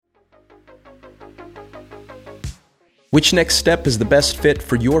Which next step is the best fit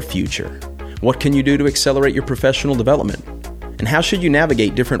for your future? What can you do to accelerate your professional development? And how should you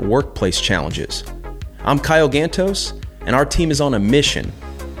navigate different workplace challenges? I'm Kyle Gantos, and our team is on a mission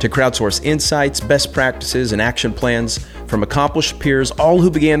to crowdsource insights, best practices, and action plans from accomplished peers, all who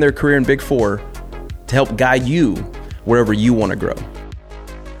began their career in Big Four, to help guide you wherever you want to grow.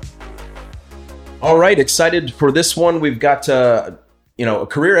 All right, excited for this one. We've got a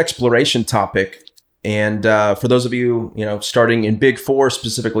career exploration topic. And for those of you, starting in Big Four,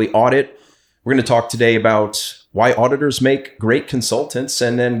 specifically audit, we're going to talk today about why auditors make great consultants,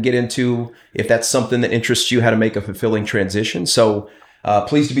 and then get into, if that's something that interests you, how to make a fulfilling transition. So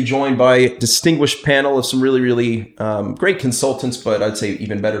pleased to be joined by a distinguished panel of some really, really great consultants, but I'd say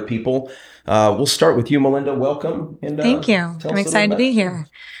even better people. We'll start with you, Melinda. Welcome. And, Thank you. I'm excited to be here.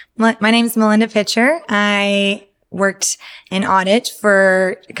 My name is Melinda Pitcher. I worked in audit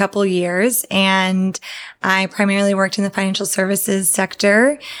for a couple years, and I primarily worked in the financial services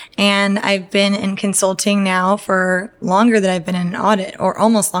sector, and I've been in consulting now for longer than I've been in audit, or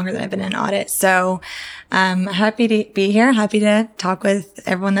almost longer than I've been in audit. So I'm happy to be here, happy to talk with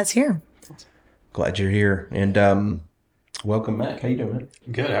everyone that's here. Glad you're here. And welcome, Mac. How you doing, man?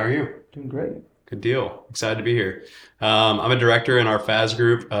 Good. How are you? Doing great. Good deal. Excited to be here. I'm a director in our FAS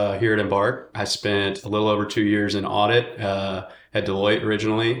group here at Embark. I spent a little over 2 years in audit at Deloitte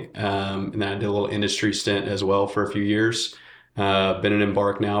originally, and then I did a little industry stint as well for a few years. Been at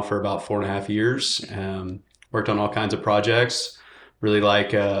Embark now for about 4.5 years. Worked on all kinds of projects. Really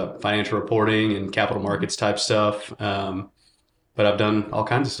like financial reporting and capital markets type stuff. But I've done all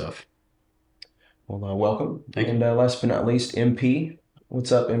kinds of stuff. Well, welcome. Thank you. And last but not least, MP.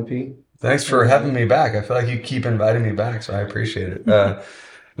 What's up, MP? Thanks for having me back. I feel like you keep inviting me back, so I appreciate it.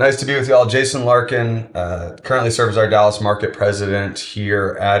 Nice to be with y'all. Jason Larkin currently serves as our Dallas market president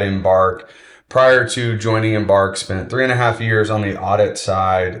here at Embark. Prior to joining Embark, spent 3.5 years on the audit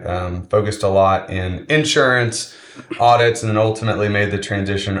side, focused a lot in insurance audits, and then ultimately made the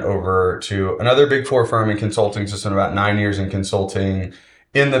transition over to another Big Four firm in consulting. So spent about 9 years in consulting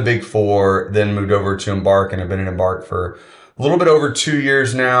in the Big Four, then moved over to Embark, and have been in Embark for a little bit over 2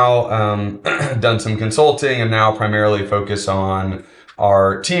 years now. Done some consulting, and now primarily focus on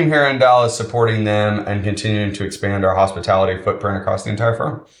our team here in Dallas, supporting them and continuing to expand our hospitality footprint across the entire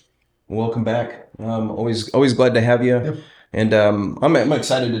firm. Welcome back. Always glad to have you. Yep. And I'm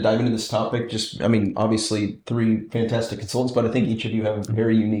excited to dive into this topic. Obviously 3 fantastic consultants, but I think each of you have a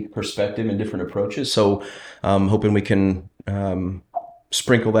very unique perspective and different approaches. So hoping we can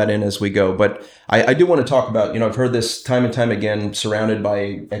sprinkle that in as we go. But I do want to talk about, I've heard this time and time again, surrounded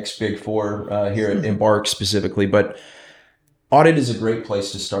by ex-Big Four here at Embark specifically, but audit is a great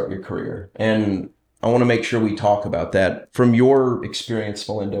place to start your career. And I want to make sure we talk about that. From your experience,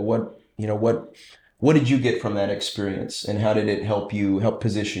 Melinda, what did you get from that experience, and how did it help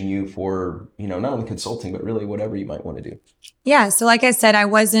position you for, not only consulting, but really whatever you might want to do? Yeah. So like I said, I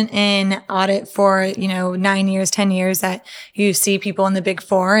wasn't in audit for, 9 years, 10 years that you see people in the Big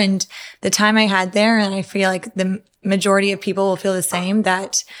Four. And the time I had there, and I feel like the majority of people will feel the same,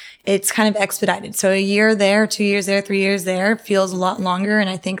 that it's kind of expedited. So a year there, 2 years there, 3 years there feels a lot longer. And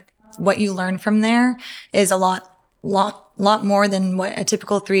I think what you learn from there is a lot more than what a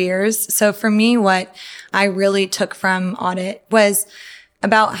typical 3 years. So for me, what I really took from audit was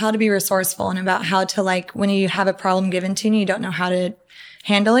about how to be resourceful, and about how to, when you have a problem given to you don't know how to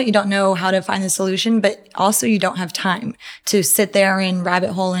handle it. You don't know how to find the solution, but also you don't have time to sit there and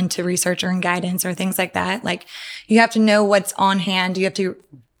rabbit hole into research or in guidance or things like that. You have to know what's on hand. You have to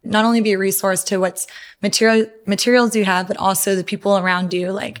not only be a resource to what's materials you have, but also the people around you,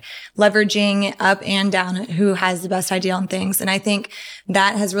 leveraging up and down who has the best idea on things. And I think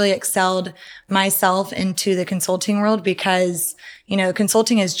that has really excelled myself into the consulting world, because,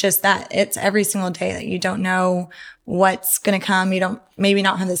 consulting is just that. It's every single day that you don't know what's going to come. You don't maybe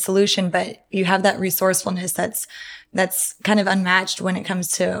not have the solution, but you have that resourcefulness that's kind of unmatched when it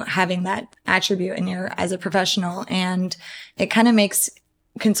comes to having that attribute in as a professional. And it kind of makes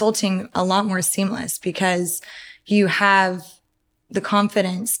consulting a lot more seamless, because you have the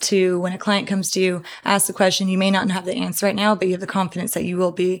confidence to, when a client comes to you, ask the question, you may not have the answer right now, but you have the confidence that you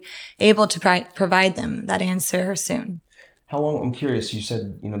will be able to provide them that answer soon. How long, I'm curious, you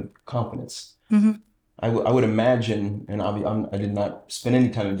said, confidence. Mm-hmm. I would imagine, and I did not spend any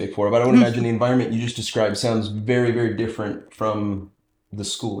time in Big Four, but I would imagine the environment you just described sounds very, very different from the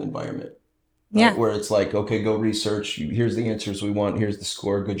school environment. Yeah. Where it's okay, go research. Here's the answers we want. Here's the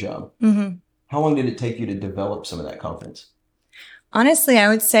score. Good job. Mm-hmm. How long did it take you to develop some of that confidence? Honestly, I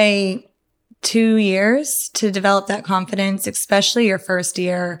would say 2 years to develop that confidence, especially your first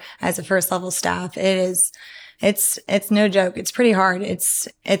year as a first level staff. it's no joke. It's pretty hard.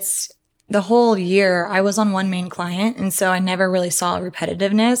 It's the whole year I was on one main client. And so I never really saw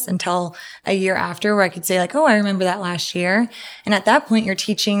repetitiveness until a year after, where I could say like, oh, I remember that last year. And at that point, you're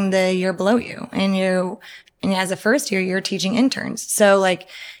teaching the year below you, and as a first year, you're teaching interns. So like,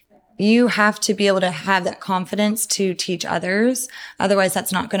 you have to be able to have that confidence to teach others. Otherwise,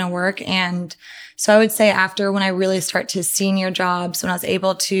 that's not going to work. And so I would say after, when I really start to senior jobs, when I was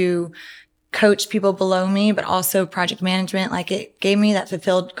able to coach people below me, but also project management, like, it gave me that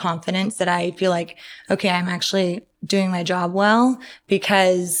fulfilled confidence that I feel like, okay, I'm actually doing my job well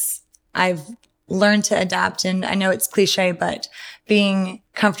because I've learned to adapt. And I know it's cliche, but being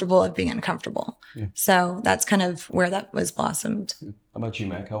comfortable of being uncomfortable. Yeah. So that's kind of where that was blossomed. How about you,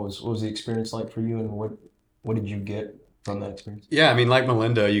 Mac? What was the experience like for you, and what did you get from that experience? Yeah, I mean, like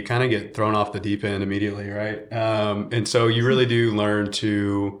Melinda, you kind of get thrown off the deep end immediately, right? And so you really do learn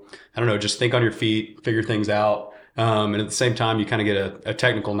to, I don't know, just think on your feet, figure things out. And at the same time, you kind of get a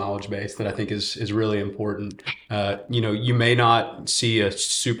technical knowledge base that I think is really important. You may not see a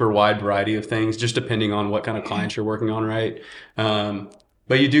super wide variety of things, just depending on what kind of clients you're working on, right?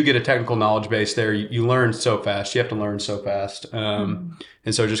 But you do get a technical knowledge base there. You learn so fast. You have to learn so fast. And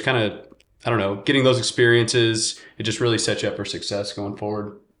so just kind of, I don't know, getting those experiences, it just really sets you up for success going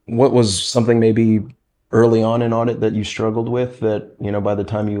forward. What was something maybe early on in audit that you struggled with that, by the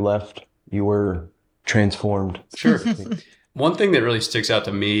time you left, you were transformed? Sure. One thing that really sticks out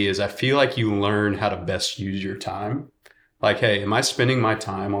to me is I feel like you learn how to best use your time. Like, hey, am I spending my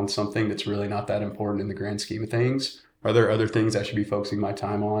time on something that's really not that important in the grand scheme of things? Are there other things I should be focusing my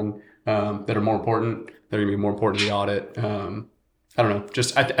time on that are more important, that are going to be more important to the audit? I don't know.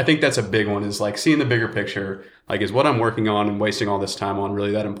 Just I think that's a big one, is like seeing the bigger picture. Like, is what I'm working on and wasting all this time on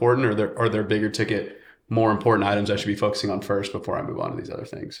really that important? Or are there bigger ticket, more important items I should be focusing on first before I move on to these other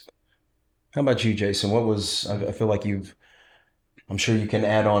things? How about you, Jason? I feel like I'm sure you can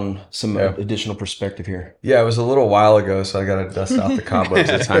add on some additional perspective here. Yeah, it was a little while ago, so I got to dust out the cobwebs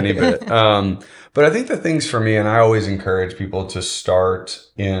a tiny bit. But I think the things for me, and I always encourage people to start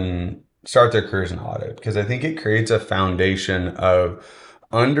their careers in audit, because I think it creates a foundation of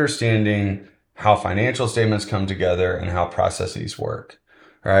understanding how financial statements come together and how processes work,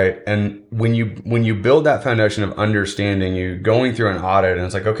 right? And when you build that foundation of understanding, you going through an audit, and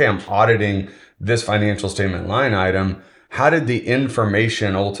it's like, okay, I'm auditing this financial statement line item. How did the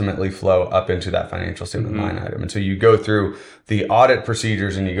information ultimately flow up into that financial statement line item? And so you go through the audit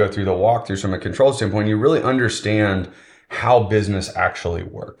procedures and you go through the walkthroughs from a control standpoint, you really understand how business actually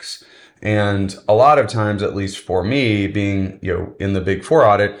works. And a lot of times, at least for me, being, in the Big Four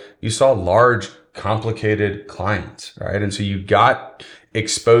audit, you saw large, complicated clients, right? And so you got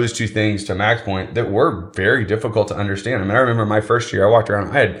exposed to things, to Mac's point, that were very difficult to understand. I mean, I remember my first year, I walked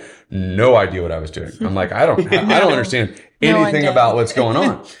around, I had no idea what I was doing. I'm like, I don't understand anything about what's going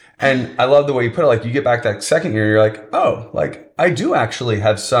on. And I love the way you put it. Like, you get back that second year, you're like, oh, like, I do actually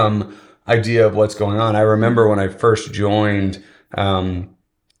have some idea of what's going on. I remember when I first joined,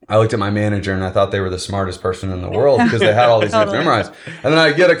 I looked at my manager and I thought they were the smartest person in the world because they had all these things memorized. And then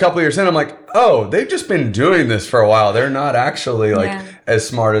I get a couple years in, I'm like, oh, they've just been doing this for a while. They're not actually as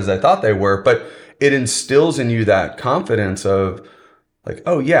smart as I thought they were. But it instills in you that confidence of like,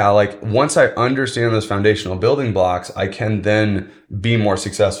 oh yeah, like once I understand those foundational building blocks, I can then be more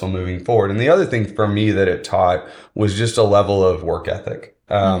successful moving forward. And the other thing for me that it taught was just a level of work ethic.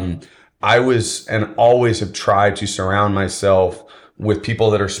 I was and always have tried to surround myself with people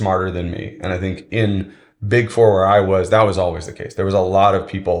that are smarter than me. And I think in Big Four where I was, that was always the case. There was a lot of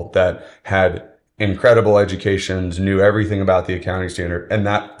people that had incredible educations, knew everything about the accounting standard, and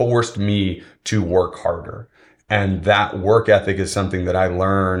that forced me to work harder. And that work ethic is something that I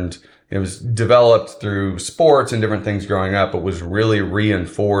learned. It was developed through sports and different things growing up, but was really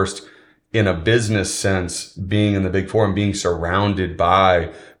reinforced in a business sense, being in the Big Four and being surrounded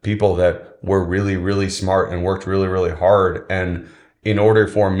by people that were really, really smart and worked really, really hard. And in order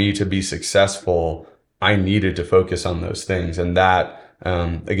for me to be successful, I needed to focus on those things. And that,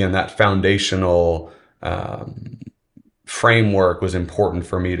 again, that foundational framework was important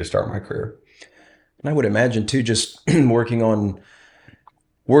for me to start my career. And I would imagine too, just working in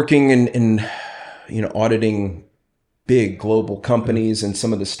auditing big global companies and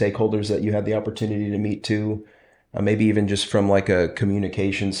some of the stakeholders that you had the opportunity to meet too, maybe even just from like a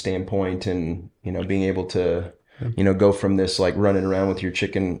communication standpoint, and being able to go from this like running around with your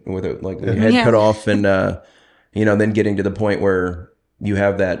chicken with your head cut off, and then getting to the point where you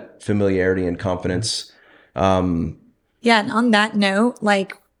have that familiarity and confidence. And on that note,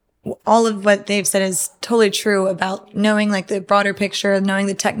 like, all of what they've said is totally true about knowing like the broader picture, knowing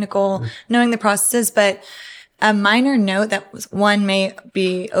the technical, knowing the processes. But a minor note that one may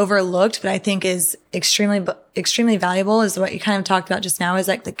be overlooked, but I think is extremely valuable is what you kind of talked about just now, is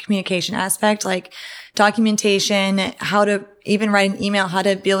like the communication aspect, like documentation, how to even write an email, how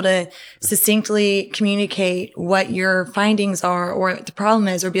to be able to succinctly communicate what your findings are or what the problem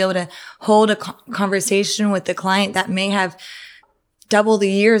is, or be able to hold a conversation with the client that may have double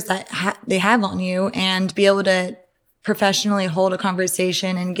the years that they have on you, and be able to professionally hold a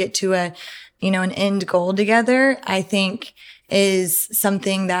conversation and get to an end goal together, I think is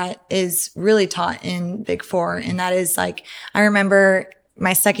something that is really taught in Big Four. And that is like, I remember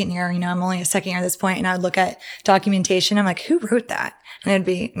my second year, I'm only a second year at this point, and I would look at documentation. I'm like, who wrote that? And it'd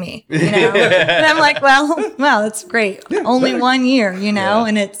be me, and I'm like, well, that's great. Only 1 year,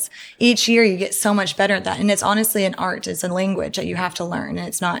 and it's each year you get so much better at that. And it's honestly an art. It's a language that you have to learn, and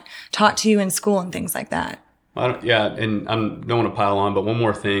it's not taught to you in school and things like that. And I don't want to pile on, but one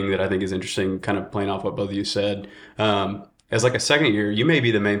more thing that I think is interesting, kind of playing off what both of you said, as like a second year, you may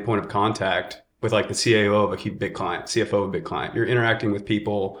be the main point of contact with like the CAO of a big client, CFO of a big client. You're interacting with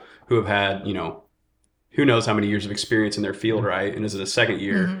people who have had, who knows how many years of experience in their field, right? And as a second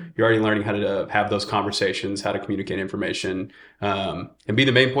year, you're already learning how to have those conversations, how to communicate information, and be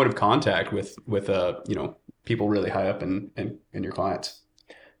the main point of contact with people really high up in your clients.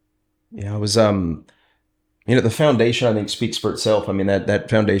 Yeah, I was the foundation, I think, speaks for itself. I mean, that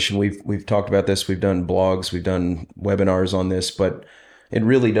foundation, we've talked about this. We've done blogs, we've done webinars on this, but it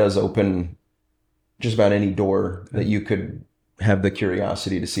really does open just about any door that you could have the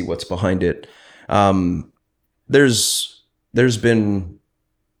curiosity to see what's behind it. There's been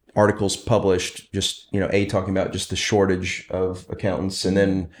articles published just, talking about just the shortage of accountants. And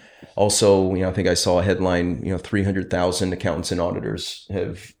then also, I think I saw a headline, 300,000 accountants and auditors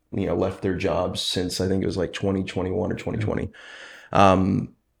have left their jobs since I think it was like 2021 or 2020.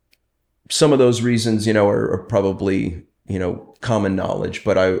 Some of those reasons, are probably, common knowledge,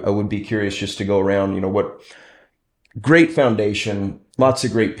 but I would be curious just to go around, what great foundation, lots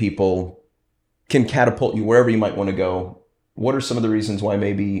of great people can catapult you wherever you might want to go. What are some of the reasons why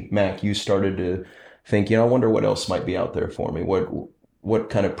maybe, Mac, you started to think, I wonder what else might be out there for me? What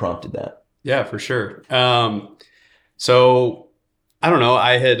kind of prompted that? Yeah, for sure. So I don't know.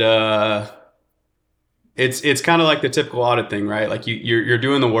 I had, it's kind of like the typical audit thing, right? Like you're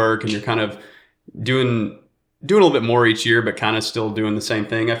doing the work and you're kind of doing a little bit more each year, but kind of still doing the same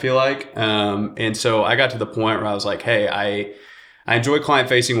thing, I feel like. And so I got to the point where I was like, hey, I enjoy client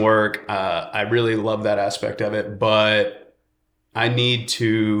facing work. I really love that aspect of it, but I need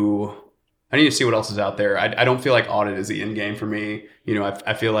to see what else is out there. I don't feel like audit is the end game for me.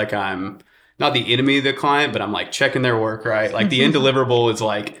 I feel like I'm not the enemy of the client, but I'm like checking their work, right? Like the end deliverable is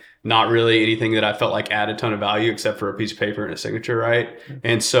like not really anything that I felt like add a ton of value except for a piece of paper and a signature, right?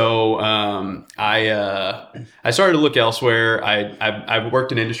 And so I started to look elsewhere. I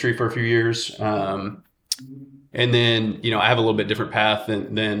worked in industry for a few years, and then I have a little bit different path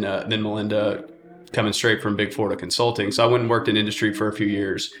than Melinda, coming straight from Big Four to consulting. So I went and worked in industry for a few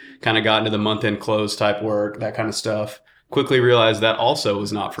years, kind of got into the month-end close type work, that kind of stuff. Quickly realized that also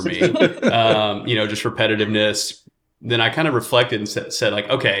was not for me, just repetitiveness. Then I kind of reflected and said like,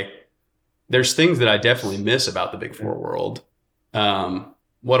 okay, there's things that I definitely miss about the Big Four world.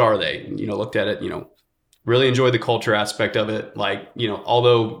 What are they? Looked at it, really enjoyed the culture aspect of it. Like,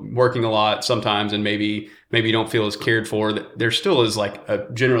 although working a lot sometimes and maybe you don't feel as cared for, there still is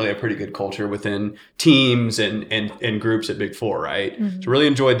like generally a pretty good culture within teams and groups at Big Four, right? Mm-hmm. So really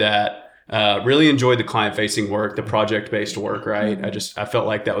enjoyed that. Really enjoyed the client-facing work, the project-based work, right? Mm-hmm. I felt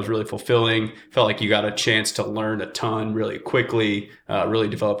like that was really fulfilling. Felt like you got a chance to learn a ton really quickly, really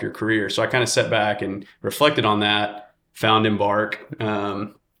develop your career. So I kind of sat back and reflected on that, found Embark. I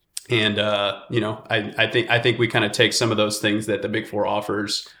think we kind of take some of those things that the Big Four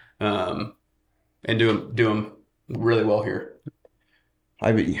offers, and do them really well here.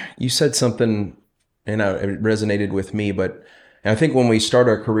 You said something, and it resonated with me, but I think when we start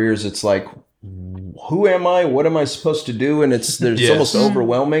our careers, it's like, who am I? What am I supposed to do? And it's almost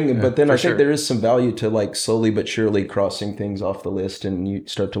overwhelming. Yeah, but then I think there is some value to like slowly but surely crossing things off the list, and you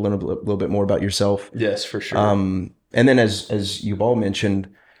start to learn a little bit more about yourself. Yes, for sure. And then as you've all mentioned,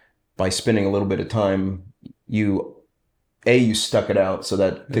 by spending a little bit of time, you stuck it out, so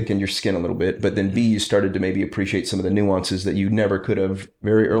that thickened your skin a little bit. But then B, you started to maybe appreciate some of the nuances that you never could have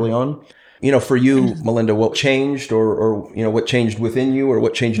very early on. For you, Melinda, what changed or what changed within you, or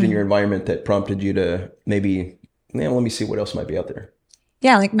what changed in your environment that prompted you to maybe, let me see what else might be out there?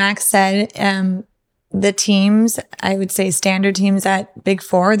 Yeah, like Max said, the teams, I would say standard teams at Big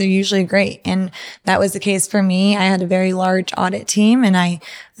Four, they're usually great. And that was the case for me. I had a very large audit team, and I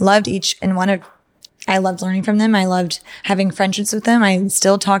loved each and I loved learning from them. I loved having friendships with them. I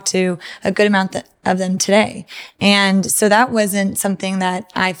still talk to a good amount of them today. And so that wasn't something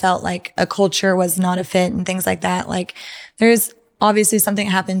that I felt like a culture was not a fit and things like that. Like there's obviously something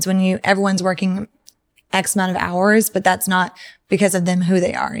that happens when everyone's working X amount of hours, but that's not because of them, who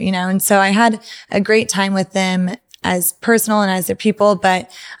they are, And so I had a great time with them as personal and as their people, but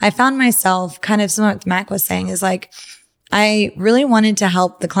I found myself kind of similar to what Mac was saying is like, I really wanted to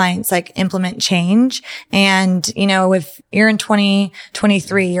help the clients like implement change. And, if you're in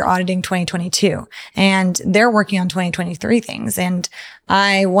 2023, you're auditing 2022 and they're working on 2023 things. And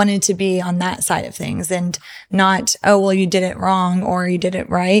I wanted to be on that side of things and not, oh, well, you did it wrong or you did it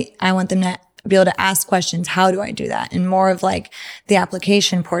right. I want them to be able to ask questions. How do I do that? And more of like the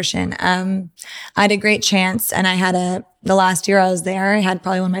application portion. I had a great chance and I had the last year I was there, I had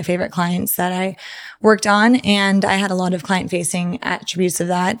probably one of my favorite clients that I worked on, and I had a lot of client facing attributes of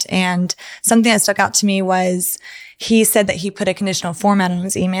that. And something that stuck out to me was he said that he put a conditional format on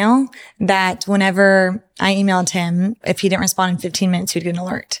his email that whenever I emailed him, if he didn't respond in 15 minutes, he'd get an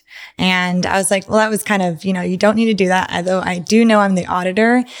alert. And I was like, well, that was kind of, you don't need to do that. Although I do know I'm the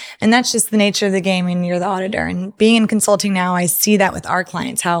auditor, and that's just the nature of the game when you're the auditor. And being in consulting now, I see that with our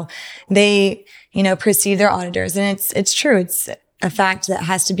clients, how they, perceive their auditors. And it's true. It's a fact that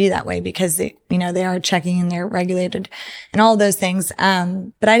has to be that way because they are checking and they're regulated and all of those things.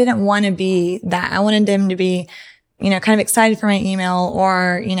 But I didn't want to be that. I wanted them to be, kind of excited for my email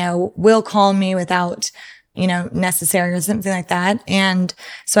or, will call me without, necessary or something like that. And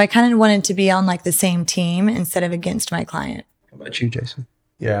so I kind of wanted to be on like the same team instead of against my client. How about you, Jason?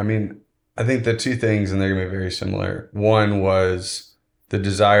 Yeah. I mean, I think the two things, and they're going to be very similar. One was the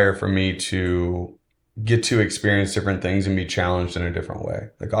desire for me to get to experience different things and be challenged in a different way.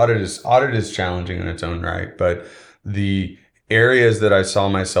 Like audit is challenging in its own right, but the areas that I saw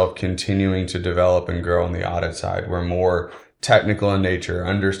myself continuing to develop and grow on the audit side were more technical in nature,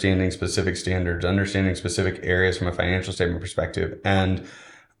 understanding specific standards, understanding specific areas from a financial statement perspective. And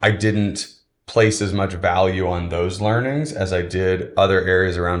I didn't place as much value on those learnings as I did other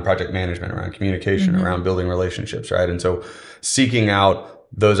areas around project management, around communication, around building relationships, right? And so seeking out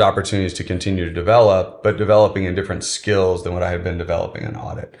those opportunities to continue to develop, but developing in different skills than what I had been developing in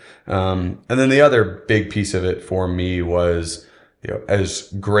audit. And then the other big piece of it for me was,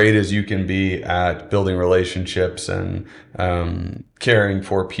 as great as you can be at building relationships and caring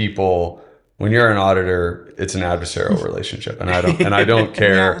for people, when you're an auditor, it's an adversarial relationship. And I don't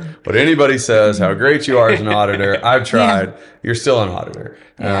care what anybody says, how great you are as an auditor. I've tried. You're still an auditor.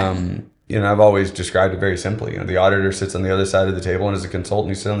 I've always described it very simply. The auditor sits on the other side of the table, and as a consultant,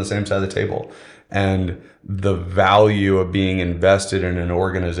 you sit on the same side of the table. And the value of being invested in an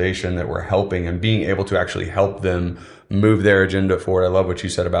organization that we're helping and being able to actually help them move their agenda forward. I love what you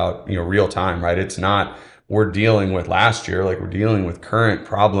said about, real time, right? It's not we're dealing with last year, like we're dealing with current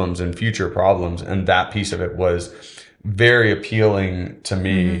problems and future problems. And that piece of it was very appealing to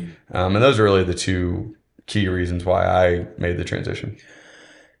me. And those are really the two key reasons why I made the transition.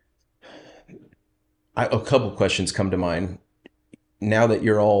 A couple questions come to mind. Now that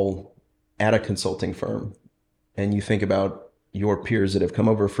you're all at a consulting firm and you think about your peers that have come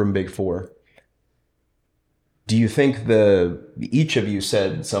over from Big Four, do you think each of you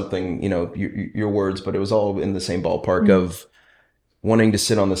said something, your words, but it was all in the same ballpark of wanting to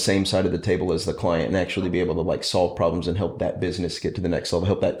sit on the same side of the table as the client and actually be able to like solve problems and help that business get to the next level,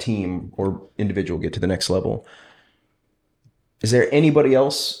 help that team or individual get to the next level? Is there anybody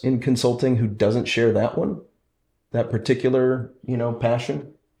else in consulting who doesn't share that particular,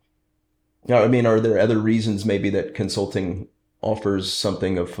 passion? Are there other reasons maybe that consulting offers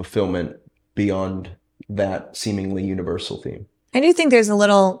something of fulfillment beyond that seemingly universal theme? I do think there's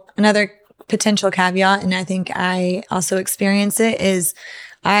another potential caveat, and I think I also experience it, is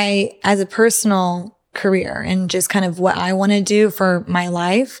as a personal career and just kind of what I want to do for my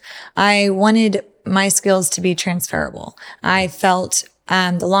life, I wanted my skills to be transferable. I felt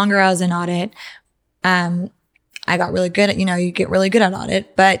the longer I was in audit, I got really good at, you get really good at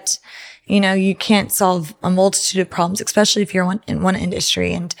audit, but you can't solve a multitude of problems, especially if you're in one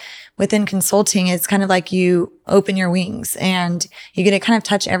industry. And within consulting, it's kind of like you open your wings and you get to kind of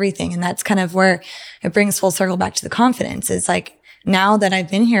touch everything. And that's kind of where it brings full circle back to the confidence. It's like, now that I've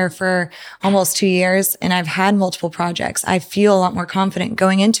been here for almost 2 years and I've had multiple projects, I feel a lot more confident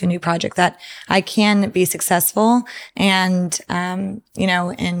going into a new project that I can be successful. And,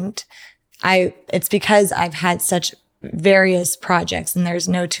 it's because I've had such various projects and there's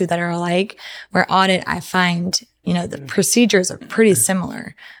no two that are alike. Where audit, I find, the procedures are pretty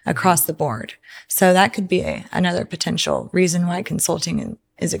similar across the board. So that could be another potential reason why consulting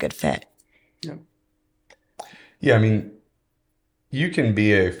is a good fit. Yeah. Yeah, I mean, you can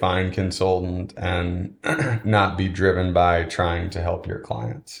be a fine consultant and not be driven by trying to help your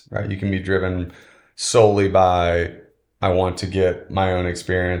clients, right? You can be driven solely by, I want to get my own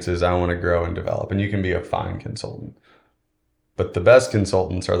experiences, I want to grow and develop, and you can be a fine consultant. But the best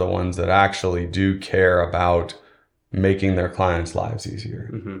consultants are the ones that actually do care about making their clients' lives easier.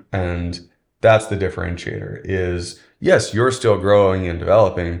 Mm-hmm. And that's the differentiator is, yes, you're still growing and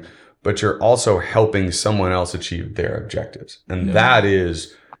developing, but you're also helping someone else achieve their objectives. And that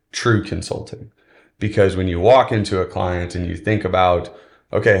is true consulting. Because when you walk into a client and you think about,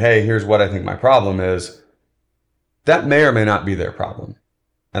 okay, hey, here's what I think my problem is, that may or may not be their problem.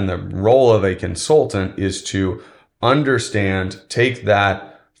 And the role of a consultant is to understand, take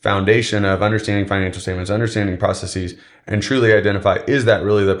that foundation of understanding financial statements, understanding processes, and truly identify, is that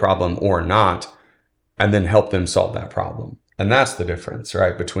really the problem or not? And then help them solve that problem. And that's the difference,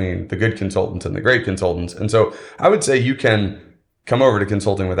 right, between the good consultants and the great consultants. And so I would say you can come over to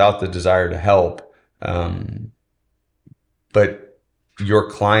consulting without the desire to help, but your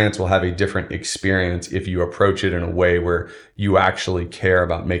clients will have a different experience if you approach it in a way where you actually care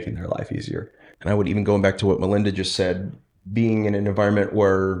about making their life easier. And I would even, going back to what Melinda just said, being in an environment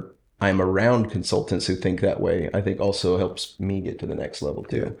where I'm around consultants who think that way, I think also helps me get to the next level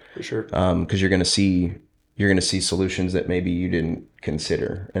too. Yeah, for sure. Because you're going to see solutions that maybe you didn't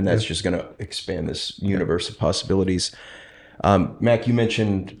consider, and that's just going to expand this universe of possibilities. Mac, you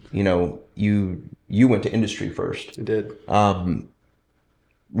mentioned, you went to industry first. I did.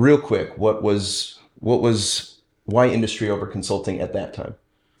 Real quick, why industry over consulting at that time?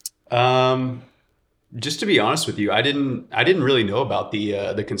 Just to be honest with you, I didn't really know about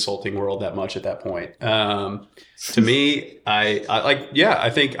the consulting world that much at that point. To me,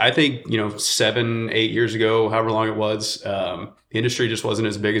 I think 7-8 years ago, however long it was, the industry just wasn't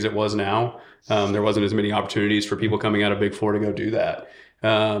as big as it was now. There wasn't as many opportunities for people coming out of Big Four to go do that.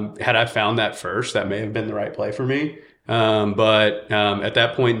 Had I found that first, that may have been the right play for me. But at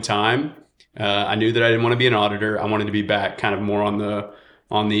that point in time, I knew that I didn't want to be an auditor. I wanted to be back kind of more on the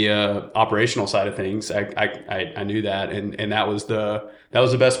operational side of things. I knew that, and that was the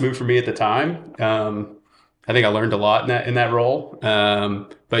best move for me at the time. I think I learned a lot in that role.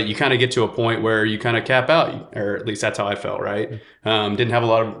 But you kind of get to a point where you kind of cap out, or at least that's how I felt, right? Didn't have a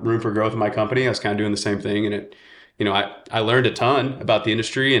lot of room for growth in my company. I was kind of doing the same thing, and I learned a ton about the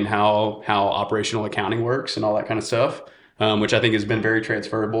industry and how operational accounting works and all that kind of stuff, which I think has been very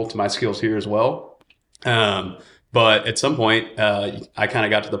transferable to my skills here as well. But at some point, I kind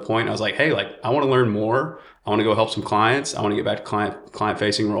of got to the point, I was like, hey, I want to learn more. I want to go help some clients. I want to get back to client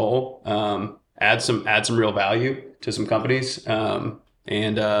facing role, add some real value to some companies.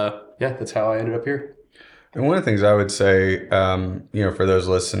 That's how I ended up here. And one of the things I would say, for those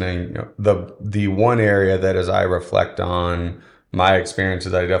listening, the one area that as I reflect on my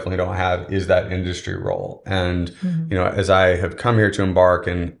experiences that I definitely don't have is that industry role. And, as I have come here to Embark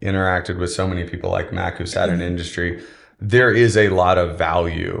and interacted with so many people like Mac who sat in industry, there is a lot of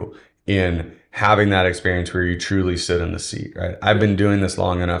value in having that experience where you truly sit in the seat, right? I've been doing this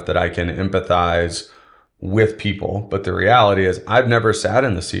long enough that I can empathize with people, but the reality is I've never sat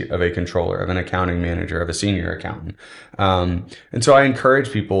in the seat of a controller, of an accounting manager, of a senior accountant. And so I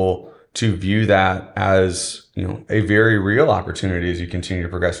encourage people to view that as, a very real opportunity as you continue to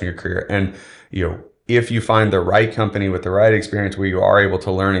progress in your career. And, if you find the right company with the right experience where you are able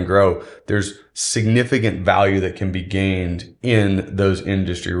to learn and grow, there's significant value that can be gained in those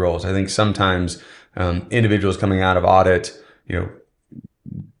industry roles. I think sometimes individuals coming out of audit,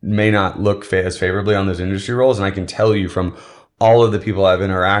 may not look as favorably on those industry roles. And I can tell you from all of the people I've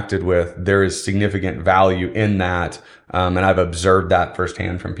interacted with, there is significant value in that. And I've observed that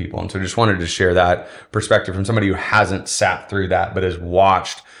firsthand from people. And so just wanted to share that perspective from somebody who hasn't sat through that, but has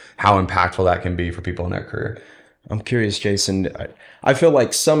watched how impactful that can be for people in their career. I'm curious, Jason. I feel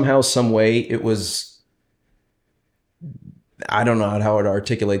like somehow, some way it was, I don't know how to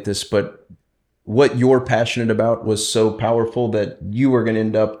articulate this, but what you're passionate about was so powerful that you were going to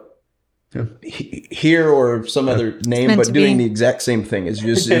end up here or some other name, but doing the exact same thing. It's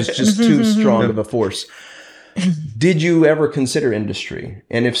just too strong of a force. Did you ever consider industry?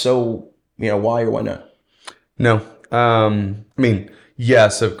 And if so, why or why not? No.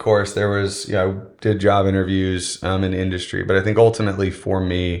 Yes, of course, there was, I did job interviews in industry, but I think ultimately for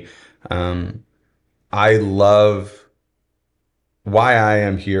me, I love why I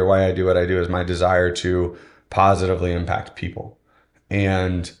am here, why I do what I do is my desire to positively impact people.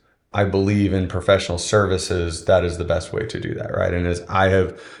 And I believe in professional services, that is the best way to do that, right? And as I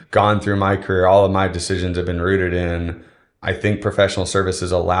have gone through my career, all of my decisions have been rooted in I think professional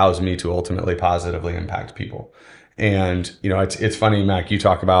services allows me to ultimately positively impact people. And, it's funny, Mac, you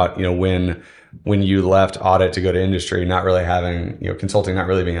talk about, when you left audit to go to industry, not really having, consulting not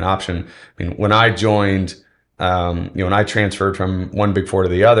really being an option. I mean, when I joined, when I transferred from one Big Four to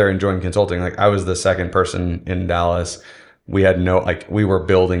the other and joined consulting, like I was the second person in Dallas. We had we were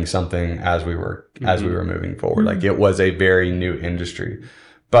building something as we were moving forward. Like it was a very new industry,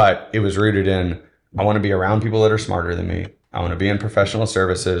 but it was rooted in, I want to be around people that are smarter than me. I want to be in professional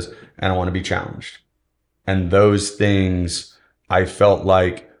services and I want to be challenged. And those things I felt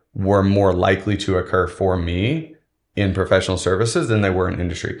like were more likely to occur for me in professional services than they were in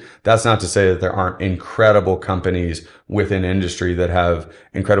industry. That's not to say that there aren't incredible companies within industry that have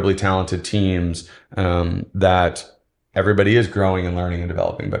incredibly talented teams, that everybody is growing and learning and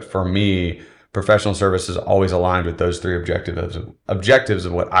developing. But for me, professional services always aligned with those three objectives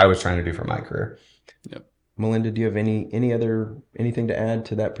of what I was trying to do for my career. Yep. Melinda, do you have anything to add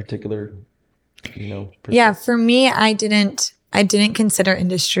to that particular, Yeah, for me, I didn't consider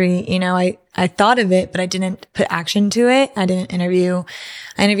industry. I thought of it, but I didn't put action to it. I didn't interview.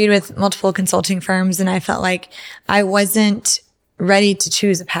 I interviewed with multiple consulting firms and I felt like I wasn't ready to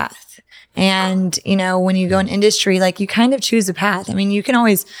choose a path. And, when you go in industry, like you kind of choose a path. I mean, you can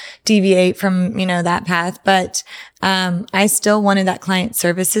always deviate from, that path, but, I still wanted that client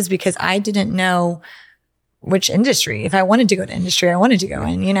services because I didn't know which industry. If I wanted to go to industry, I wanted to go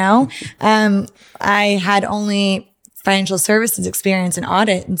in, I had only financial services experience in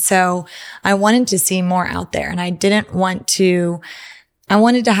audit. And so I wanted to see more out there and I wanted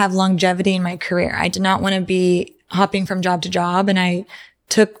to have longevity in my career. I did not want to be hopping from job to job. And I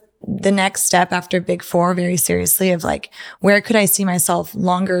took the next step after Big Four very seriously of like, where could I see myself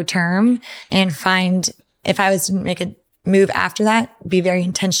longer term and find, if I was to make a move after that, be very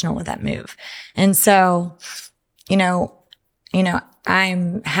intentional with that move. And so,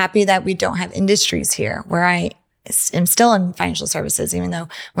 I'm happy that we don't have industries here where I am still in financial services, even though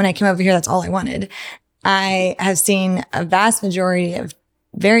when I came over here, that's all I wanted. I have seen a vast majority of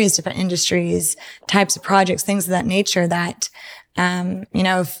various different industries, types of projects, things of that nature that,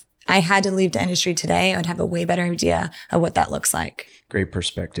 if I had to leave the industry today, I would have a way better idea of what that looks like. Great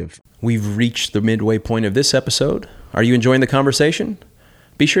perspective. We've reached the midway point of this episode. Are you enjoying the conversation?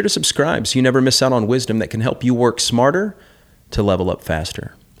 Be sure to subscribe so you never miss out on wisdom that can help you work smarter to level up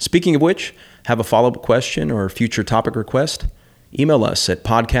faster. Speaking of which, have a follow-up question or future topic request? Email us at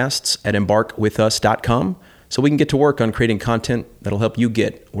podcasts@embarkwithus.com so we can get to work on creating content that'll help you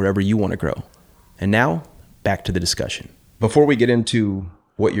get wherever you want to grow. And now, back to the discussion. Before we get into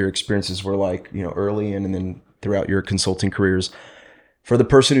what your experiences were like, early in and then throughout your consulting careers, for the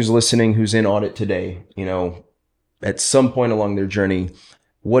person who's listening, who's in audit today, at some point along their journey,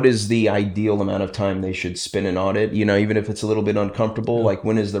 what is the ideal amount of time they should spend in audit? Even if it's a little bit uncomfortable, like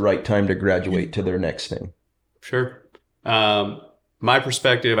when is the right time to graduate to their next thing? Sure. My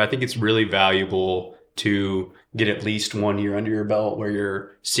perspective, I think it's really valuable to get at least 1 year under your belt where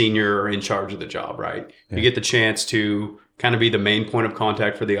you're senior or in charge of the job, right? Yeah. You get the chance to kind of be the main point of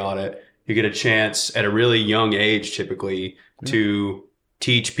contact for the audit. You get a chance at a really young age, typically, to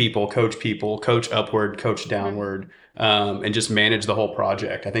teach people, coach upward, coach downward, and just manage the whole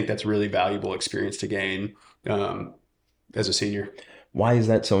project. I think that's a really valuable experience to gain as a senior. Why is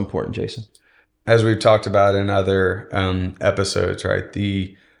that so important, Jason? As we've talked about in other episodes, right?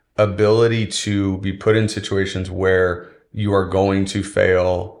 The ability to be put in situations where you are going to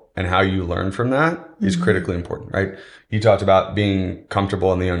fail and how you learn from that is critically important, right? You talked about being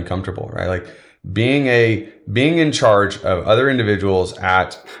comfortable in the uncomfortable, right? Like being in charge of other individuals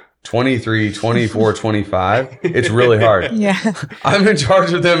at 23, 24, 25, it's really hard. Yeah. I'm in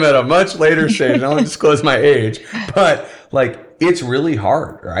charge of them at a much later stage. I don't want to disclose my age, but it's really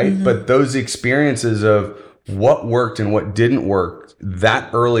hard, right? Mm-hmm. But those experiences of what worked and what didn't work that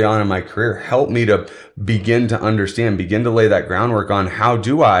early on in my career helped me to begin to understand, begin to lay that groundwork on how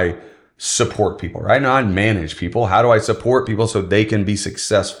do I support people, right? Not manage people. How do I support people so they can be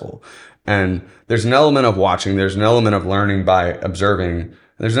successful? And there's an element of watching. There's an element of learning by observing.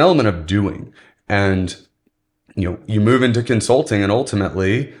 There's an element of doing. And, you move into consulting and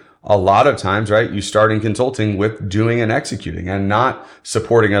ultimately a lot of times, right, you start in consulting with doing and executing and not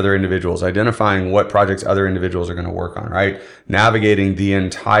supporting other individuals, identifying what projects other individuals are going to work on, right? Navigating the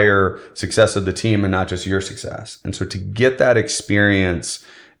entire success of the team and not just your success. And so to get that experience,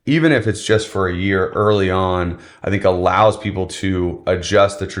 even if it's just for a year early on, I think allows people to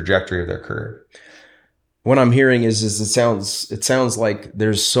adjust the trajectory of their career. What I'm hearing is it sounds like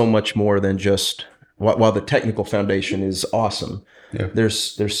there's so much more than just, while the technical foundation is awesome, yeah,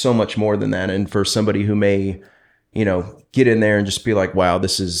 there's so much more than that. And for somebody who may get in there and just be like, wow,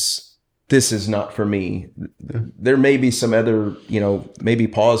 this is not for me. There may be some other, maybe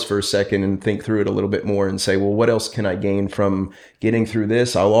pause for a second and think through it a little bit more and say, well, what else can I gain from getting through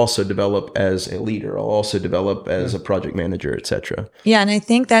this? I'll also develop as a leader. I'll also develop as a project manager, et cetera. Yeah. And I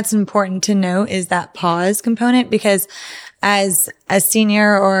think that's important to note is that pause component, because as a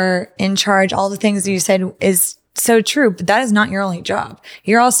senior or in charge, all the things you said is so true, but that is not your only job.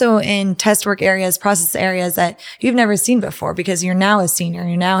 You're also in test work areas, process areas that you've never seen before because you're now a senior.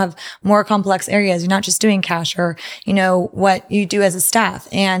 You now have more complex areas. You're not just doing cash or, what you do as a staff.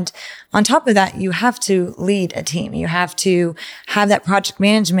 And on top of that, you have to lead a team. You have to have that project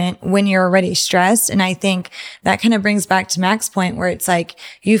management when you're already stressed. And I think that kind of brings back to Mac's point where it's like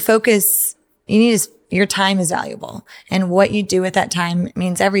your time is valuable and what you do with that time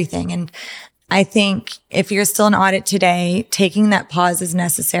means everything. And I think if you're still in audit today, taking that pause is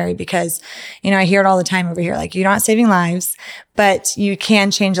necessary because, I hear it all the time over here. Like, you're not saving lives, but you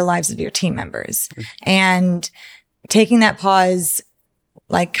can change the lives of your team members. And taking that pause,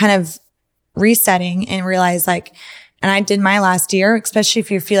 like kind of resetting and realize and I did my last year, especially if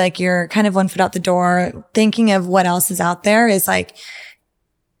you feel like you're kind of one foot out the door, thinking of what else is out there is like,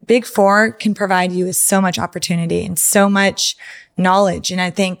 Big Four can provide you with so much opportunity and so much knowledge. And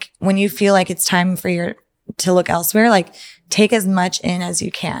I think when you feel like it's time for to look elsewhere, take as much in as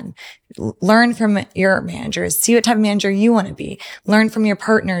you can. Learn from your managers, see what type of manager you want to be, learn from your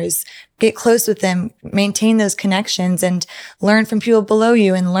partners, get close with them, maintain those connections and learn from people below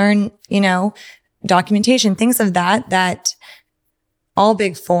you and learn, documentation, things of that all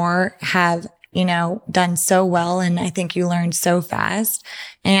Big Four have done so well. And I think you learned so fast,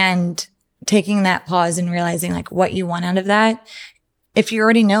 and taking that pause and realizing what you want out of that. If you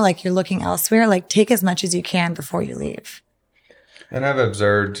already know, you're looking elsewhere, take as much as you can before you leave. And I've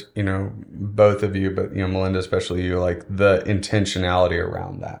observed, both of you, but, Melinda, especially you, the intentionality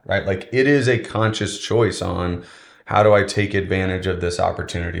around that, right? It is a conscious choice on how do I take advantage of this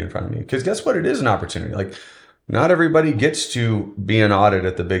opportunity in front of me? Because guess what? It is an opportunity. Not everybody gets to be an audit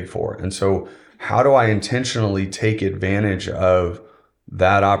at the Big Four. And so how do I intentionally take advantage of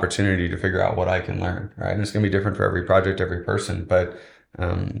that opportunity to figure out what I can learn, right? And it's going to be different for every project, every person, but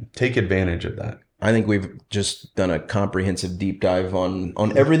take advantage of that. I think we've just done a comprehensive deep dive on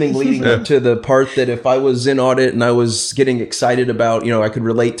everything leading up to the part that if I was in audit and I was getting excited about, I could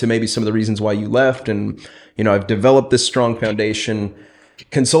relate to maybe some of the reasons why you left. And, I've developed this strong foundation.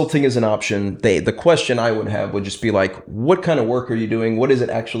 Consulting is an option. The question I would have would just be what kind of work are you doing? What is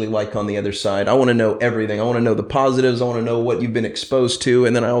it actually like on the other side? I want to know everything. I want to know the positives. I want to know what you've been exposed to.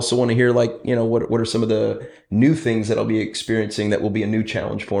 And then I also want to hear what are some of the new things that I'll be experiencing that will be a new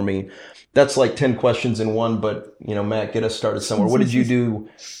challenge for me. That's 10 questions in one, but Matt, get us started somewhere. What did you do?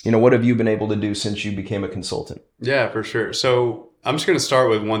 What have you been able to do since you became a consultant? Yeah, for sure. So I'm just going to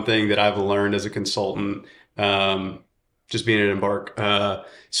start with one thing that I've learned as a consultant, just being at Embark.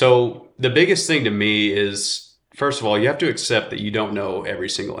 So the biggest thing to me is, first of all, you have to accept that you don't know every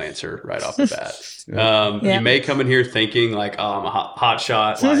single answer right off the bat. You may come in here thinking I'm a hot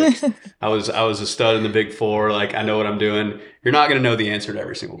shot. I was a stud in the Big Four. I know what I'm doing. You're not going to know the answer to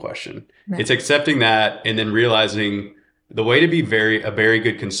every single question. Right. It's accepting that and then realizing the way to be a very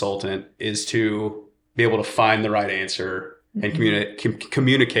good consultant is to be able to find the right answer and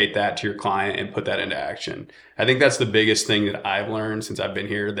communicate that to your client and put that into action. I think that's the biggest thing that I've learned since I've been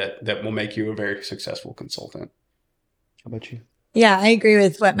here that will make you a very successful consultant. How about you? Yeah, I agree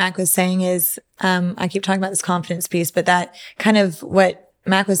with what Mac was saying is, I keep talking about this confidence piece, but that kind of what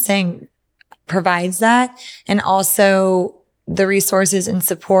Mac was saying provides that. And also the resources and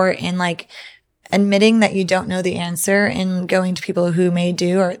support and admitting that you don't know the answer and going to people who may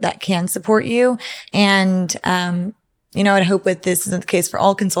do or that can support you. And, I'd hope this isn't the case for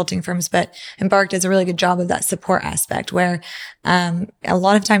all consulting firms, but Embark does a really good job of that support aspect where, a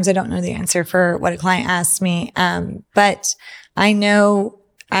lot of times I don't know the answer for what a client asks me. But I know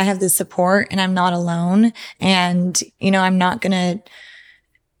I have the support and I'm not alone. And, I'm not going to,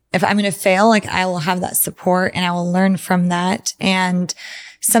 if I'm going to fail, I will have that support and I will learn from that. And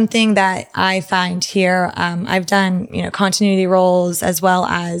something that I find here, I've done, continuity roles as well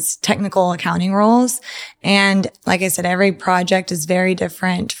as technical accounting roles. And like I said, every project is very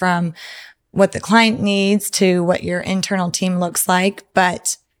different from what the client needs to what your internal team looks like.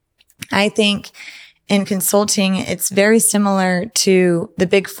 But I think in consulting, it's very similar to the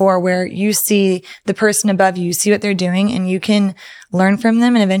Big Four where you see the person above you, see what they're doing, and you can learn from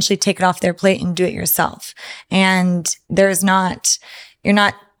them and eventually take it off their plate and do it yourself. And you're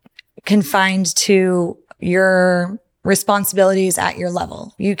not confined to your responsibilities at your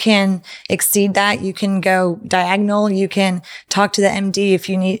level. You can exceed that. You can go diagonal. You can talk to the MD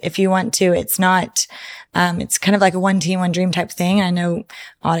if you want to. It's not, it's kind of like a one team, one dream type thing. I know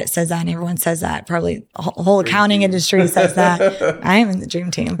audit says that and everyone says that. Probably the whole accounting industry says that. I am in the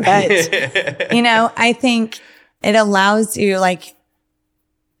dream team, but you know, I think it allows you, like,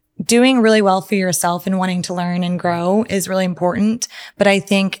 doing really well for yourself and wanting to learn and grow is really important. But I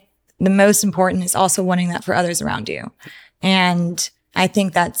think the most important is also wanting that for others around you. And I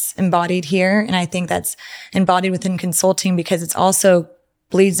think that's embodied here. And I think that's embodied within consulting, because it's also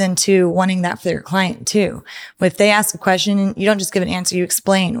bleeds into wanting that for your client too. If they ask a question, you don't just give an answer, you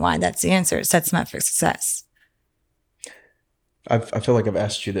explain why that's the answer. It sets them up for success. I feel like I've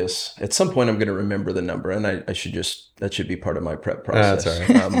asked you this. At some point, I'm going to remember the number, and that should be part of my prep process. That's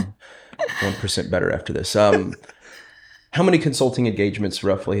all right. 1% better after this. How many consulting engagements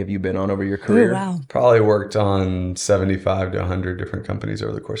roughly have you been on over your career? Ooh, wow. Probably worked on 75 to 100 different companies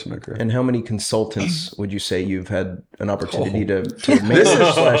over the course of my career. And how many consultants would you say you've had an opportunity to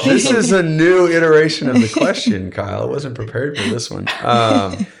manage? This is a new iteration of the question, Kyle. I wasn't prepared for this one.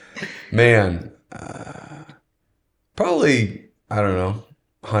 Probably, I don't know,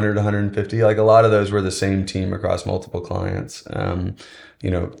 100, 150. Like, a lot of those were the same team across multiple clients.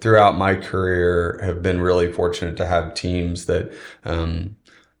 Throughout my career, have been really fortunate to have teams that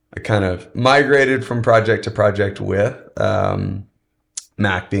I kind of migrated from project to project with.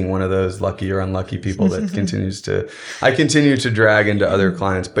 Mac being one of those lucky or unlucky people that I continue to drag into other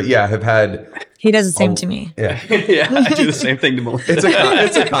clients. But yeah, have had. He does the same to me. Yeah. Yeah, I do the same thing to Melinda.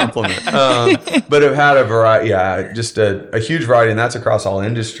 It's a compliment. But have had a variety, just a huge variety, and that's across all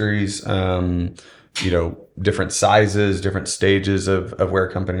industries, different sizes, different stages of where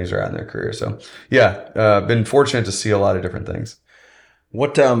companies are at in their career. So yeah, been fortunate to see a lot of different things.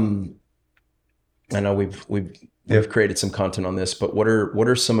 What, I know we've created some content on this, but what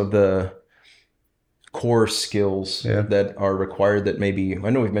are some of the core skills that are required that maybe, I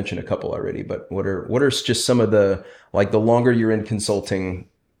know we've mentioned a couple already, but what are just some of the, like, the longer you're in consulting,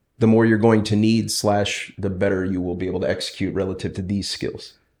 the more you're going to need / the better you will be able to execute relative to these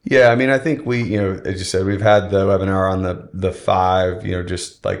skills? Yeah, I mean, I think we, as you said, we've had the webinar on the 5,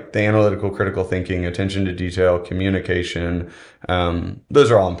 just like the analytical, critical thinking, attention to detail, communication. Those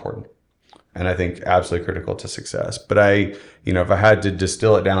are all important. And I think absolutely critical to success. But if I had to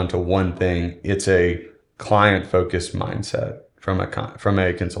distill it down to one thing, it's a client-focused mindset from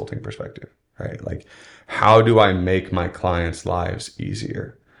a consulting perspective, right? Like, how do I make my clients' lives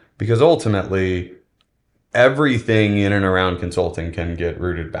easier? Because ultimately, everything in and around consulting can get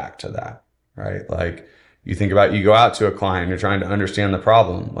rooted back to that, right? Like, you think about, you go out to a client, you're trying to understand the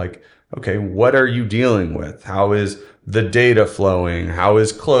problem. Like, okay, what are you dealing with? How is the data flowing? How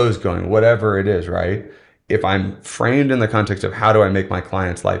is close going? Whatever it is, right? If I'm framed in the context of how do I make my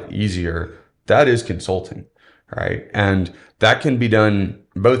client's life easier, that is consulting, right? And that can be done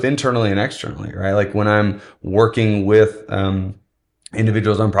both internally and externally, right? Like, when I'm working with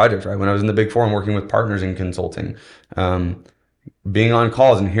individuals on projects, right? When I was in the Big Four, I'm working with partners in consulting, being on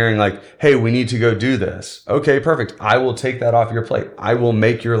calls and hearing like, hey, we need to go do this. Okay, perfect. I will take that off your plate. I will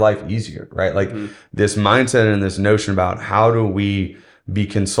make your life easier, right? Like, this mindset and this notion about how do we be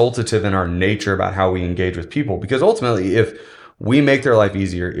consultative in our nature about how we engage with people? Because ultimately, if we make their life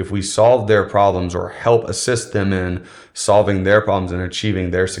easier, if we solve their problems or help assist them in solving their problems and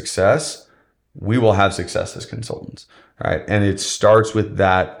achieving their success, we will have success as consultants, right? And it starts with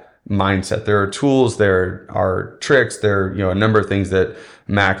that mindset. There are tools, there are tricks, there are, a number of things that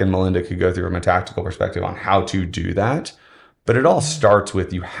Mac and Melinda could go through from a tactical perspective on how to do that. But it all starts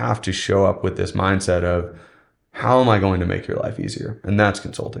with, you have to show up with this mindset of, how am I going to make your life easier? And that's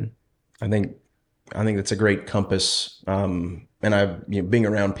consulting. I think that's a great compass. And being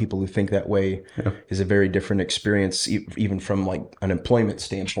around people who think that way is a very different experience, even from like an employment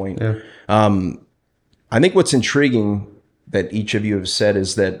standpoint. Yeah. I think what's intriguing that each of you have said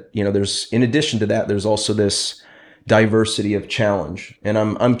is that, there's, in addition to that, there's also this diversity of challenge. And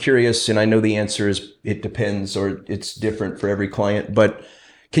I'm curious, and I know the answer is it depends, or it's different for every client, but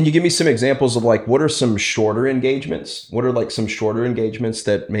can you give me some examples of like, what are some shorter engagements? What are like some shorter engagements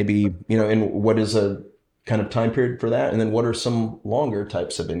that maybe, and what is a kind of time period for that? And then what are some longer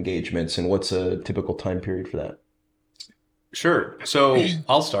types of engagements, and what's a typical time period for that? Sure. So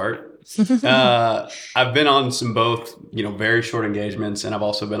I'll start. I've been on some both, very short engagements, and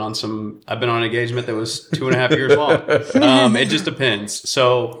I've been on an engagement that was 2.5 years long. It just depends.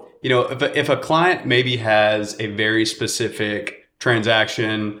 So, if a client maybe has a very specific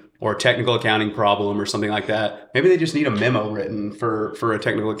transaction or a technical accounting problem or something like that. Maybe they just need a memo written for a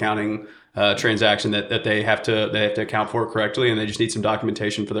technical accounting transaction that they have to account for correctly, and they just need some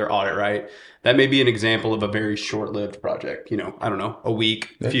documentation for their audit, right? That may be an example of a very short-lived project. I don't know, a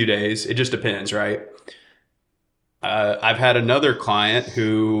week, a few days. It just depends, right? I've had another client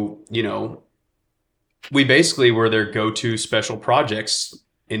who, we basically were their go-to special projects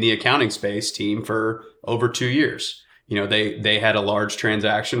in the accounting space team for over 2 years. They had a large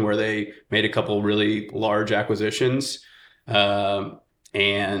transaction where they made a couple really large acquisitions,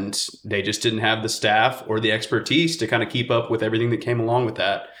 and they just didn't have the staff or the expertise to kind of keep up with everything that came along with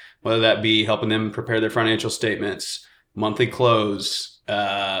that, whether that be helping them prepare their financial statements, monthly close,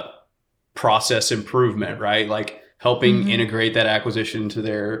 process improvement, right? Like helping integrate that acquisition into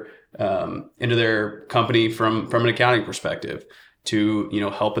their company from an accounting perspective, to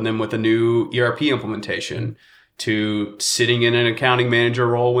helping them with a new ERP implementation, to sitting in an accounting manager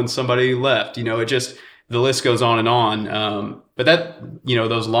role when somebody left. The list goes on and on. But that,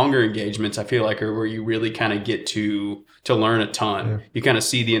 those longer engagements, I feel like, are where you really kind of get to learn a ton. Yeah. You kind of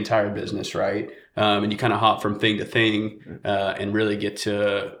see the entire business, right? And you kind of hop from thing to thing, and really get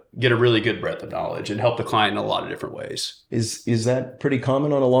a really good breadth of knowledge and help the client in a lot of different ways. Is that pretty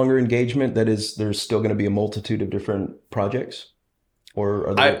common on a longer engagement? That is, there's still going to be a multitude of different projects? Or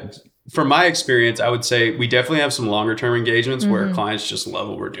are there... From my experience, I would say we definitely have some longer term engagements where clients just love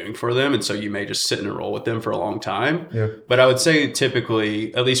what we're doing for them. And so you may just sit in a role with them for a long time. Yeah. But I would say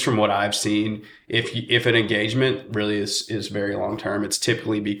typically, at least from what I've seen, if an engagement really is very long term, it's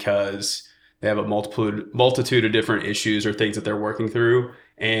typically because they have a multitude of different issues or things that they're working through.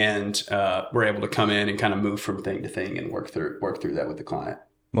 And we're able to come in and kind of move from thing to thing and work through that with the client.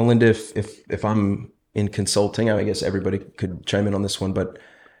 Melinda, if I'm in consulting, I guess everybody could chime in on this one, but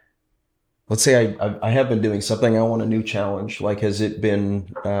let's say I have been doing something, I want a new challenge. Like, has it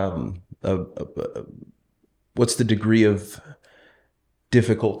been, what's the degree of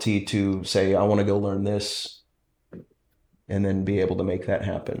difficulty to say, I want to go learn this and then be able to make that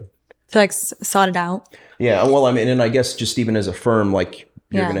happen? To sort it out. Yeah. Well, and I guess just even as a firm, like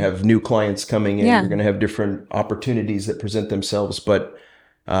you're going to have new clients coming in, you're going to have different opportunities that present themselves. But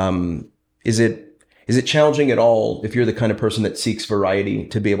is it challenging at all if you're the kind of person that seeks variety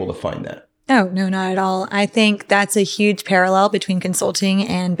to be able to find that? Oh, no, not at all. I think that's a huge parallel between consulting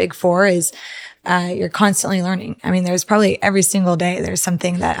and Big Four is you're constantly learning. There's probably every single day there's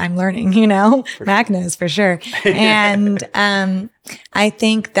something that I'm learning, Mac knows for sure. And I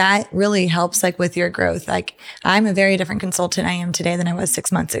think that really helps with your growth. I'm a very different consultant I am today than I was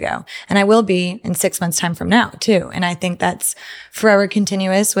 6 months ago. And I will be in 6 months' time from now too. And I think that's forever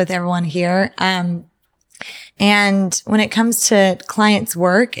continuous with everyone here. And when it comes to clients'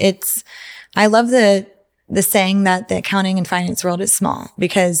 work, I love the saying that the accounting and finance world is small,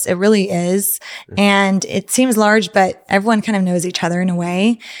 because it really is. And it seems large, but everyone kind of knows each other in a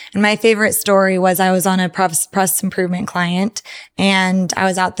way. And my favorite story was I was on a process improvement client, and I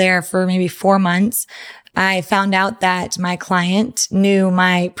was out there for maybe 4 months. I found out that my client knew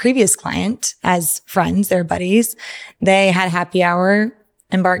my previous client as friends, they're buddies. They had happy hour.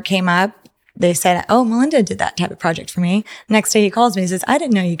 Embark came up. They said, "Oh, Melinda did that type of project for me." Next day he calls me and says, "I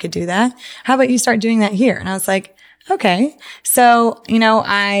didn't know you could do that. How about you start doing that here?" And I was like, okay. So,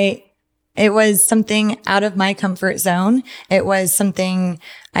 it was something out of my comfort zone. It was something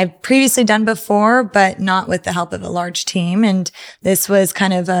I've previously done before, but not with the help of a large team. And this was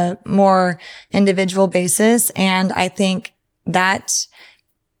kind of a more individual basis. And I think that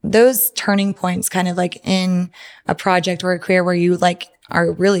those turning points kind of in a project or a career where you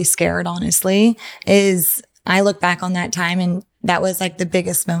are really scared, honestly, is I look back on that time, and that was the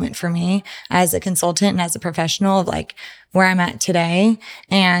biggest moment for me as a consultant and as a professional of where I'm at today.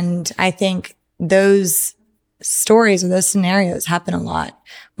 And I think those stories or those scenarios happen a lot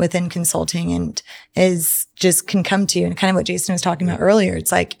within consulting, and can come to you. And kind of what Jason was talking about earlier,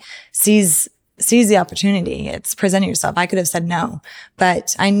 it's seize the opportunity. It's presenting yourself. I could have said no,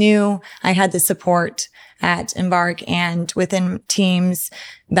 but I knew I had the support at Embark and within teams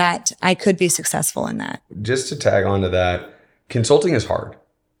that I could be successful in that. Just to tag on to that, consulting is hard.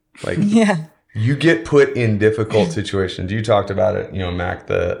 You get put in difficult situations. You talked about it, Mac,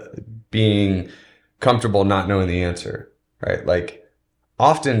 the being comfortable not knowing the answer, right?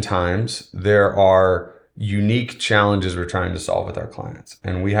 Oftentimes there are unique challenges we're trying to solve with our clients,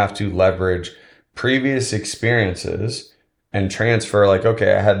 and we have to leverage previous experiences and transfer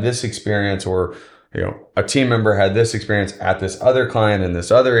okay, I had this experience, or a team member had this experience at this other client in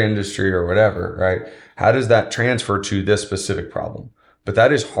this other industry or whatever, right? How does that transfer to this specific problem? But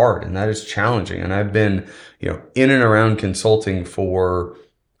that is hard and that is challenging. And I've been, in and around consulting for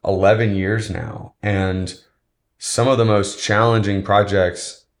 11 years now. And some of the most challenging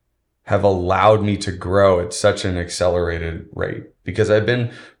projects have allowed me to grow at such an accelerated rate because I've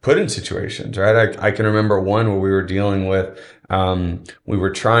been put in situations, right? I can remember one where we were dealing with, we were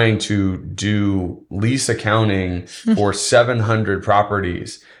trying to do lease accounting for 700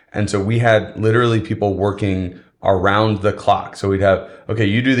 properties. And so we had literally people working around the clock. So we'd have, okay,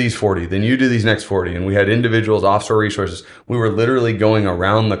 you do these 40, then you do these next 40. And we had individuals, offshore resources. We were literally going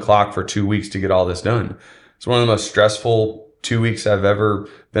around the clock for 2 weeks to get all this done. It's one of the most stressful 2 weeks I've ever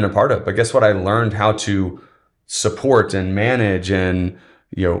been a part of. But guess what? I learned how to support and manage and,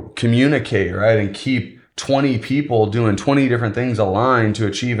 communicate, right? And keep 20 people doing 20 different things aligned to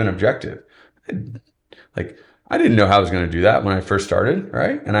achieve an objective. I didn't know how I was going to do that when I first started,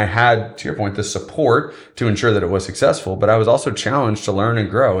 right? And I had, to your point, the support to ensure that it was successful, but I was also challenged to learn and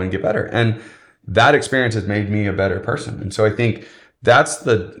grow and get better. And that experience has made me a better person. And so I think that's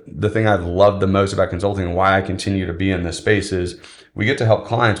the thing I've loved the most about consulting and why I continue to be in this space is we get to help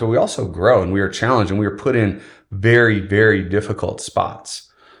clients, but we also grow and we are challenged and we are put in very, very difficult spots.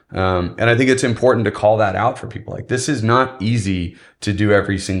 And I think it's important to call that out for people. Like, this is not easy to do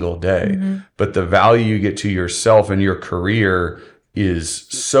every single day, but the value you get to yourself and your career is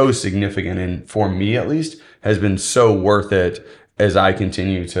so significant. And for me, at least, has been so worth it as I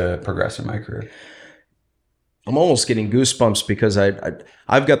continue to progress in my career. I'm almost getting goosebumps because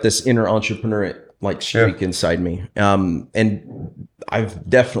I've got this inner entrepreneur streak inside me. And I've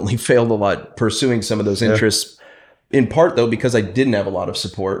definitely failed a lot pursuing some of those interests. In part, though, because I didn't have a lot of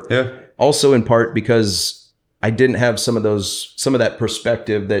support. Yeah. Also, in part, because I didn't have some of that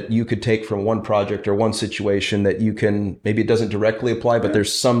perspective that you could take from one project or one situation that you can, maybe it doesn't directly apply, but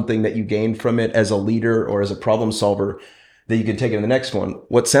there's something that you gain from it as a leader or as a problem solver that you can take in the next one.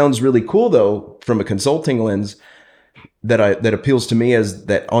 What sounds really cool, though, from a consulting lens that appeals to me as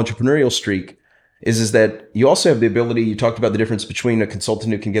that entrepreneurial streak is that you also have the ability, you talked about the difference between a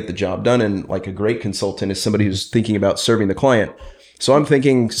consultant who can get the job done and like a great consultant is somebody who's thinking about serving the client. So I'm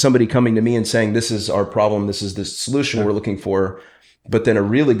thinking somebody coming to me and saying, this is our problem, this is the solution we're looking for. But then a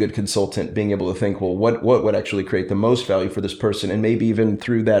really good consultant being able to think, well, what would actually create the most value for this person? And maybe even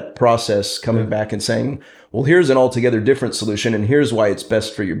through that process, coming back and saying, well, here's an altogether different solution and here's why it's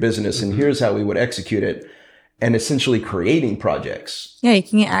best for your business and here's how we would execute it. And essentially creating projects. Yeah, you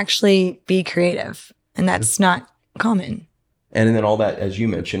can actually be creative, and that's not common. And then all that, as you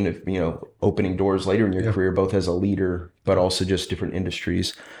mentioned, if, opening doors later in your career, both as a leader, but also just different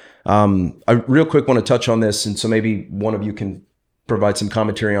industries. I real quick want to touch on this, and so maybe one of you can provide some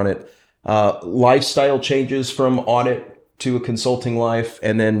commentary on it. Lifestyle changes from audit to a consulting life,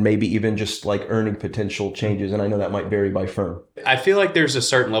 and then maybe even just like earning potential changes. And I know that might vary by firm. I feel like there's a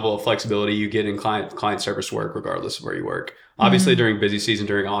certain level of flexibility you get in client service work, regardless of where you work. Obviously, during busy season,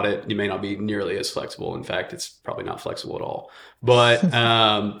 during audit, you may not be nearly as flexible. In fact, it's probably not flexible at all. But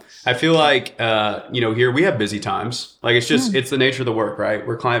I feel like, here we have busy times. Like it's the nature of the work, right?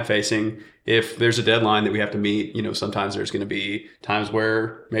 We're client facing. If there's a deadline that we have to meet, sometimes there's going to be times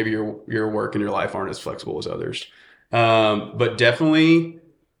where maybe your work and your life aren't as flexible as others. But definitely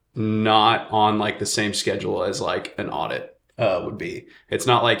not on like the same schedule as like an audit would be. It's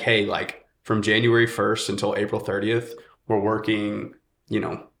not like, hey, like from January 1st until April 30th, we're working,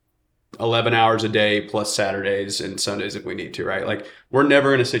 11 hours a day plus Saturdays and Sundays if we need to, right? Like we're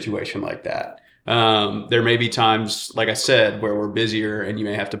never in a situation like that. There may be times, like I said, where we're busier and you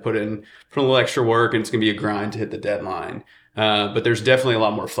may have to put in a little extra work and it's going to be a grind to hit the deadline. But there's definitely a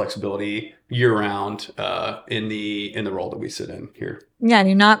lot more flexibility year round in the role that we sit in here. Yeah, and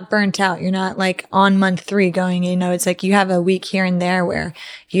you're not burnt out. You're not like on month 3 going, it's like you have a week here and there where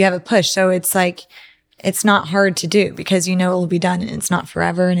you have a push. So it's like, it's not hard to do because it will be done and it's not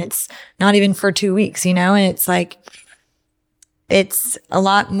forever and it's not even for 2 weeks, and it's like, it's a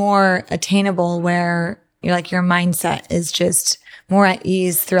lot more attainable where you're like, your mindset is just more at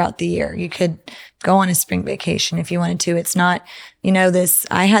ease throughout the year. You could go on a spring vacation if you wanted to. It's not,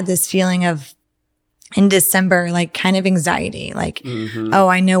 I had this feeling of in December, like kind of anxiety, like, oh,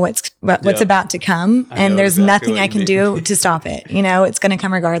 I know what's about to come and there's exactly nothing I can do to stop it. It's going to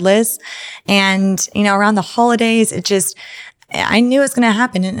come regardless. And, around the holidays, I knew it was going to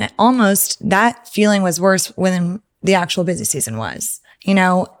happen. And that feeling was worse when the actual busy season was,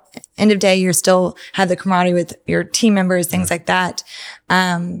 end of day, you're still have the camaraderie with your team members, things like that.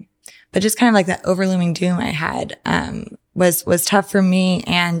 But just kind of like that overlooming doom I had, was tough for me.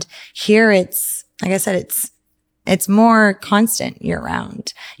 And here it's, like I said, it's more constant year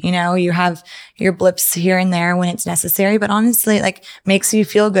round. You have your blips here and there when it's necessary, but honestly, like makes you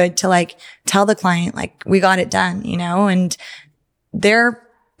feel good to like tell the client, like we got it done, and they're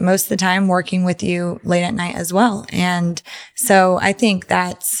most of the time working with you late at night as well. And so I think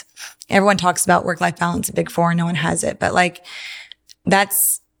everyone talks about work-life balance at Big Four, no one has it, but like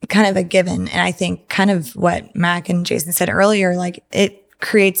that's kind of a given. And I think kind of what Mac and Jason said earlier, like it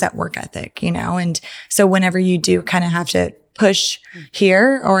creates that work ethic, and so whenever you do kind of have to push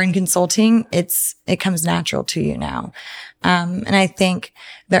here or in consulting, it comes natural to you now. And I think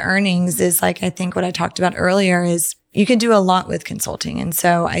the earnings is like, I think what I talked about earlier is you can do a lot with consulting. And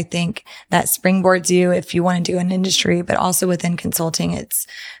so I think that springboards you if you want to do an industry, but also within consulting, it's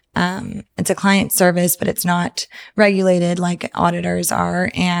a client service, but it's not regulated like auditors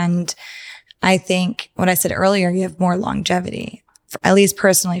are. And I think what I said earlier, you have more longevity. At least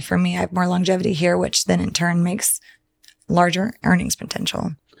personally for me, I have more longevity here, which then in turn makes larger earnings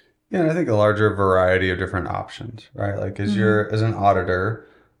potential. Yeah, and I think a larger variety of different options, right? Like as an auditor,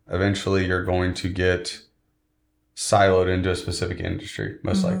 eventually you're going to get siloed into a specific industry,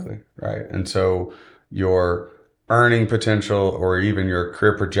 most likely, right? And so your earning potential or even your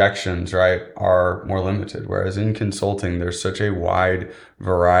career projections, right, are more limited. Whereas in consulting, there's such a wide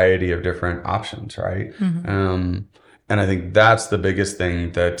variety of different options, right? And I think that's the biggest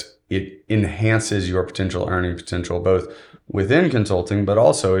thing, that it enhances your potential earning potential, both within consulting, but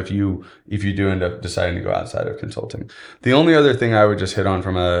also if you do end up deciding to go outside of consulting. The only other thing I would just hit on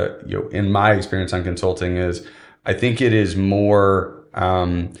from in my experience on consulting is I think it is more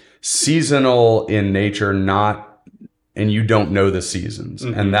seasonal in nature, and you don't know the seasons.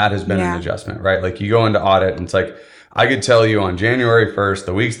 And that has been an adjustment, right? Like you go into audit and it's like, I could tell you on January 1st,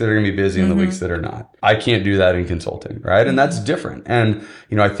 the weeks that are going to be busy and the weeks that are not. I can't do that in consulting, right? And that's different. And,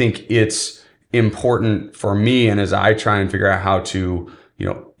 I think it's important for me, and as I try and figure out how to,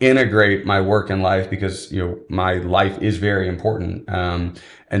 integrate my work and life, because, my life is very important.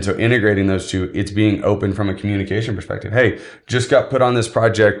 And so integrating those two, it's being open from a communication perspective. Hey, just got put on this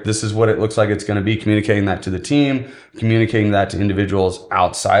project. This is what it looks like it's going to be. Communicating that to the team, communicating that to individuals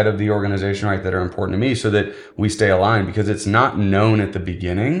outside of the organization, right, that are important to me, so that we stay aligned, because it's not known at the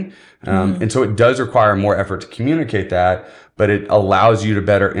beginning. And so it does require more effort to communicate that, but it allows you to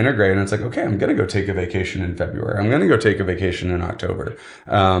better integrate. And it's like, okay, I'm going to go take a vacation in February. I'm going to go take a vacation in October,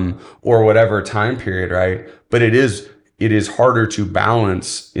 or whatever time period, right? But it is harder to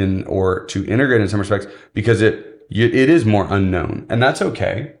balance or to integrate in some respects, because it is more unknown, and that's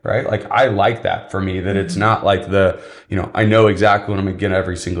okay, right? Like I like that for me, that it's not like I know exactly what I'm going to get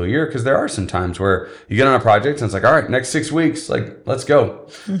every single year, because there are some times where you get on a project and it's like, all right, next 6 weeks, like let's go.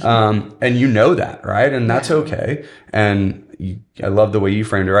 And that, right? And that's okay. And I love the way you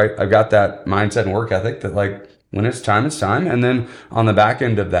framed it, right? I've got that mindset and work ethic that like when it's time, it's time. And then on the back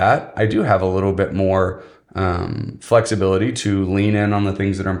end of that, I do have a little bit more flexibility to lean in on the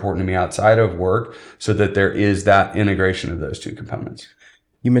things that are important to me outside of work, so that there is that integration of those two components.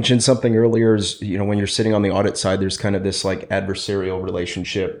 You mentioned something earlier is, when you're sitting on the audit side, there's kind of this like adversarial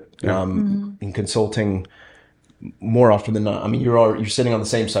relationship. In consulting, more often than not, I mean, you're sitting on the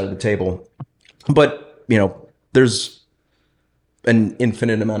same side of the table, but there's an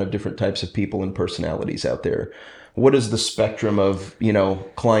infinite amount of different types of people and personalities out there. What is the spectrum of,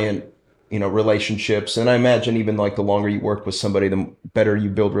 client relationships? And I imagine even like the longer you work with somebody, the better you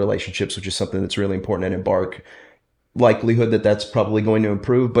build relationships, which is something that's really important at Embark. Likelihood that's probably going to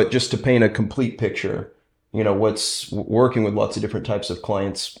improve, but just to paint a complete picture, what's working with lots of different types of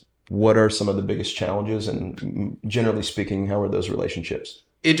clients, what are some of the biggest challenges, and generally speaking, how are those relationships?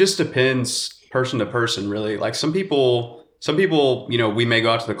 It just depends person to person, really. Like some people, we may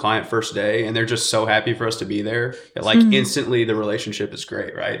go out to the client first day and they're just so happy for us to be there that like instantly the relationship is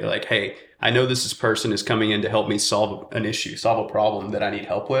great, right? They're like, hey, I know this person is coming in to help me solve an issue, solve a problem that I need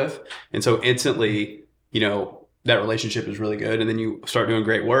help with. And so instantly, that relationship is really good. And then you start doing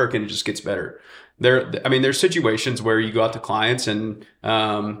great work and it just gets better. There's situations where you go out to clients and,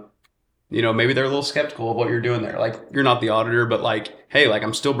 maybe they're a little skeptical of what you're doing there. Like you're not the auditor, but like, hey, like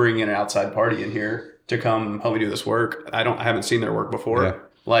I'm still bringing an outside party in here to come help me do this work. I haven't seen their work before. Yeah.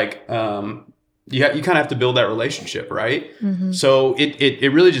 Like, you kind of have to build that relationship, right? So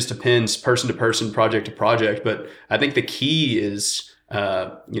it really just depends person to person, project to project. But I think the key is,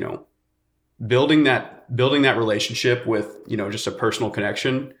 building that relationship with, just a personal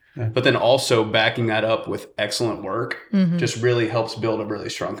connection, but then also backing that up with excellent work just really helps build a really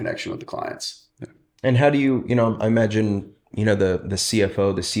strong connection with the clients. Yeah. And how do you, I imagine, the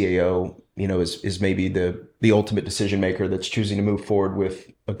CFO, the CAO, is maybe the ultimate decision maker that's choosing to move forward with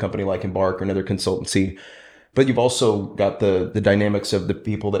a company like Embark or another consultancy. But you've also got the dynamics of the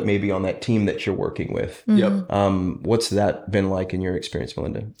people that may be on that team that you're working with. Yep. What's that been like in your experience,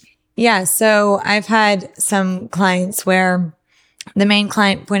 Melinda? Yeah. So I've had some clients where the main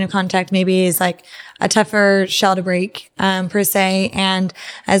client point of contact maybe is like a tougher shell to break, per se. And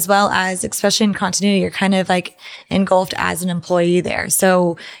as well as, especially in continuity, you're kind of like engulfed as an employee there.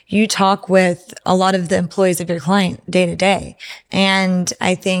 So you talk with a lot of the employees of your client day to day. And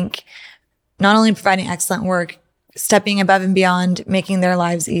I think not only providing excellent work, stepping above and beyond, making their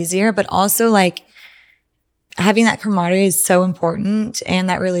lives easier, but also like having that camaraderie is so important. And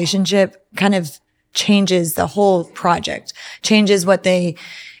that relationship kind of changes the whole project, changes what they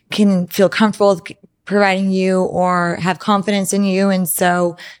can feel comfortable with providing you or have confidence in you. And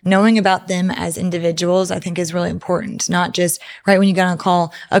so knowing about them as individuals, I think is really important. Not just right when you get on a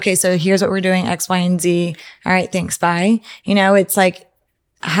call, okay, so here's what we're doing, X, Y, and Z. All right, thanks, bye. It's like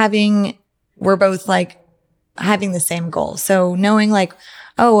we're both like having the same goal. So knowing like,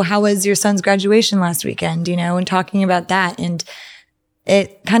 oh, how was your son's graduation last weekend, and talking about that. And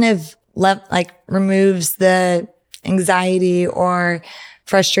it kind of removes the anxiety or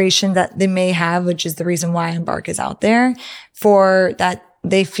frustration that they may have, which is the reason why Embark is out there, for that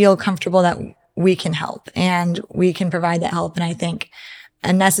they feel comfortable that we can help and we can provide that help. And I think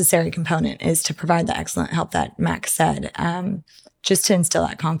a necessary component is to provide the excellent help that Max said, just to instill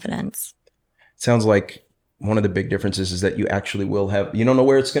that confidence. Sounds like one of the big differences is that you actually will have, you don't know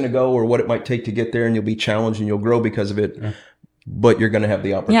where it's going to go or what it might take to get there, and you'll be challenged and you'll grow because of it. Yeah. But you're going to have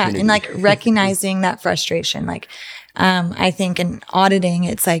the opportunity. Yeah. And like recognizing that frustration. Like, I think in auditing,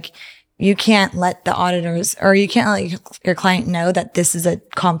 it's like, you can't let the auditors or you can't let your client know that this is a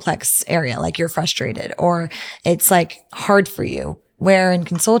complex area. Like you're frustrated or it's like hard for you. Where in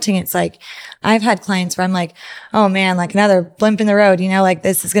consulting, it's like, I've had clients where I'm like, oh man, like another blimp in the road, like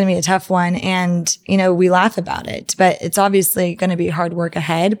this is going to be a tough one. And, we laugh about it, but it's obviously going to be hard work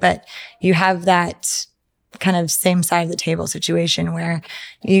ahead, but you have that kind of same side of the table situation where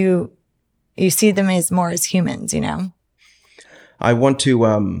you see them as more as humans, I want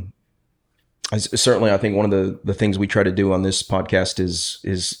to, certainly I think one of the things we try to do on this podcast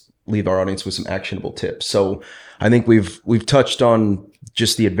is leave our audience with some actionable tips. So I think we've touched on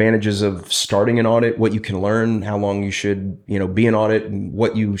just the advantages of starting an audit, what you can learn, how long you should, be an audit, and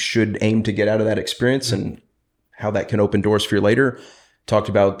what you should aim to get out of that experience and how that can open doors for you later. Talked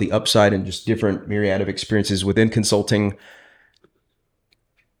about the upside and just different myriad of experiences within consulting.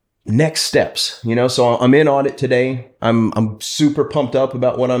 Next steps, so I'm in audit today. I'm super pumped up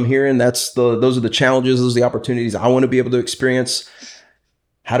about what I'm hearing. Those are the challenges, those are the opportunities I want to be able to experience.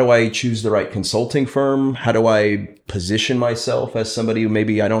 How do I choose the right consulting firm? How do I position myself as somebody who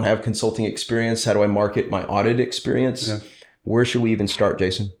maybe I don't have consulting experience? How do I market my audit experience? Yeah. Where should we even start,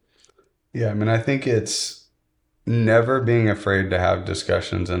 Jason? Yeah, I think it's never being afraid to have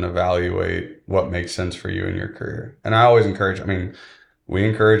discussions and evaluate what makes sense for you in your career. And I always encourage, we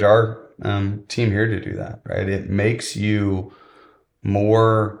encourage our team here to do that, right? It makes you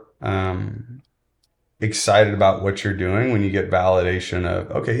more excited about what you're doing when you get validation of,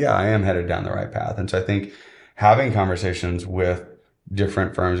 okay, yeah, I am headed down the right path. And so I think having conversations with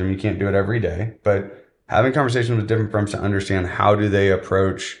different firms, you can't do it every day, but having conversations with different firms to understand how do they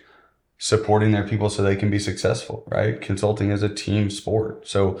approach supporting their people so they can be successful, right? Consulting is a team sport.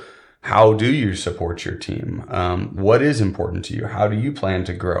 So how do you support your team? What is important to you? How do you plan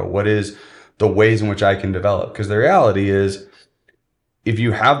to grow? What is the ways in which I can develop? Because the reality is, if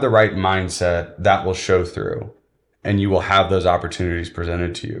you have the right mindset, that will show through and you will have those opportunities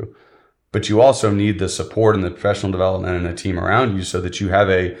presented to you. But you also need the support and the professional development and a team around you so that you have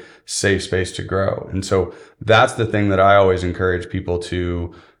a safe space to grow. And so that's the thing that I always encourage people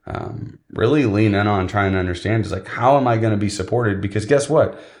to really lean in on, trying to understand is like, how am I going to be supported? Because guess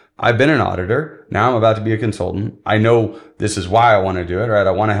what? I've been an auditor. Now I'm about to be a consultant. I know this is why I want to do it, right?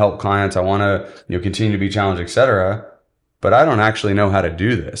 I want to help clients. I want to, continue to be challenged, et cetera. But I don't actually know how to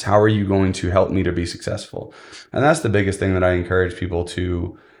do this. How are you going to help me to be successful? And that's the biggest thing that I encourage people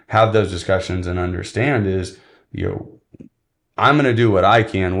to have those discussions and understand is, I'm going to do what I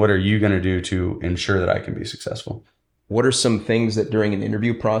can. What are you going to do to ensure that I can be successful? What are some things that during an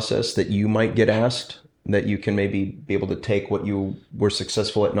interview process that you might get asked that you can maybe be able to take what you were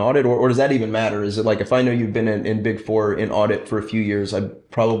successful at an audit? Or does that even matter? Is it like, if I know you've been in Big Four in audit for a few years, I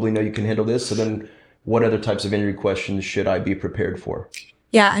probably know you can handle this. So then what other types of interview questions should I be prepared for?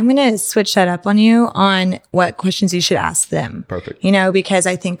 Yeah, I'm going to switch that up on you on what questions you should ask them. Perfect. Because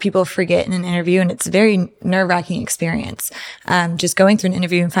I think people forget in an interview, and it's a very nerve-wracking experience, just going through an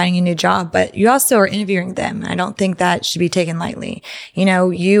interview and finding a new job, but you also are interviewing them. I don't think that should be taken lightly.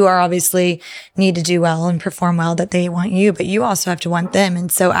 You are obviously need to do well and perform well that they want you, but you also have to want them.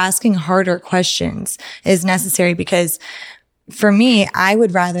 And so asking harder questions is necessary because for me, I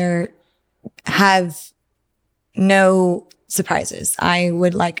would rather have no surprises. I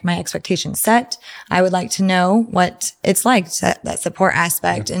would like my expectations set. I would like to know what it's like, that support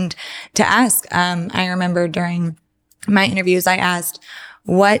aspect, and to ask. I remember during my interviews, I asked,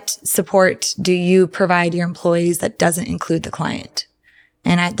 what support do you provide your employees that doesn't include the client?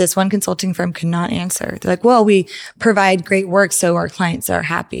 And this one consulting firm could not answer. They're like, well, we provide great work so our clients are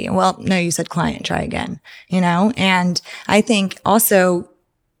happy. Well, no, you said client, try again, And I think also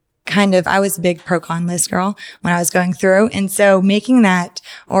I was a big pro-con list girl when I was going through. And so making that,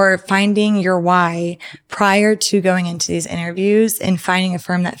 or finding your why prior to going into these interviews and finding a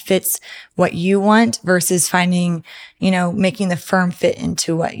firm that fits what you want versus finding, making the firm fit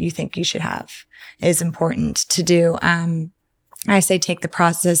into what you think you should have is important to do. I say take the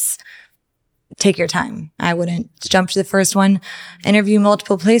process, take your time. I wouldn't jump to the first one. Interview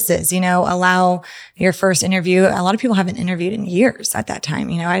multiple places, allow your first interview. A lot of people haven't interviewed in years at that time.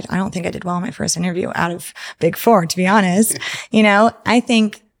 I don't think I did well in my first interview out of Big Four, to be honest. I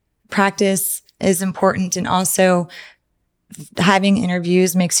think practice is important, and also having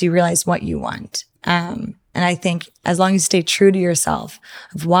interviews makes you realize what you want. And I think as long as you stay true to yourself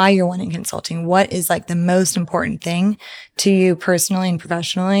of why you're wanting consulting, what is like the most important thing to you personally and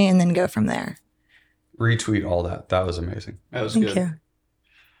professionally, and then go from there. Retweet all that. That was amazing. That was Thank good. you.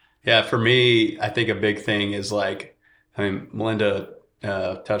 Yeah, for me, I think a big thing is Melinda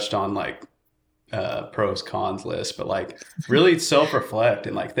touched on pros, cons list, but really self-reflect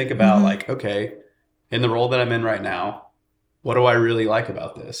and think about okay, in the role that I'm in right now, what do I really like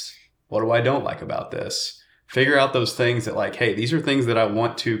about this? What do I don't like about this? Figure out those things that hey, these are things that I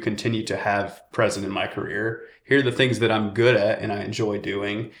want to continue to have present in my career. Here are the things that I'm good at and I enjoy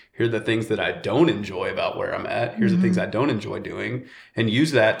doing. Here are the things that I don't enjoy about where I'm at. Here's the things I don't enjoy doing, and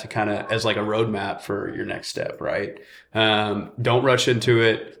use that to kind of as a roadmap for your next step, right? Don't rush into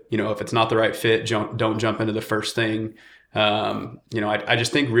it. If it's not the right fit, don't jump into the first thing. I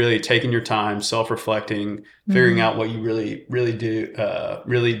just think really taking your time, self-reflecting, figuring out what you really, really do,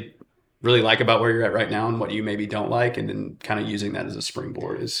 really like about where you're at right now and what you maybe don't like, and then kind of using that as a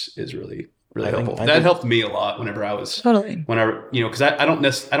springboard is really helpful. That helped me a lot whenever I was because I don't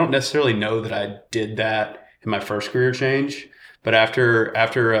necessarily know that I did that in my first career change, but after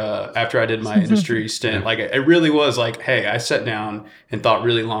I did my industry stint, it really was hey, I sat down and thought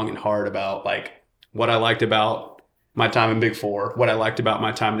really long and hard about what I liked about my time in Big Four, what I liked about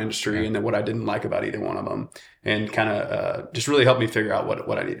my time in industry, and then what I didn't like about either one of them, and kind of just really helped me figure out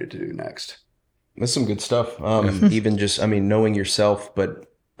what I needed to do next. That's some good stuff. Even just, knowing yourself, but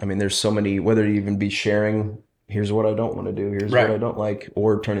there's so many, whether you even be sharing, here's what I don't want to do, here's what I don't like,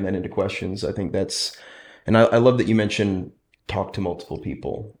 or turning that into questions. I think that's, and I love that you mentioned talk to multiple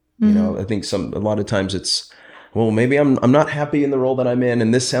people. I think a lot of times it's, well, maybe I'm not happy in the role that I'm in,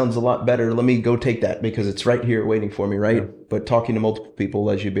 and this sounds a lot better. Let me go take that because it's right here waiting for me, right? Yeah. But talking to multiple people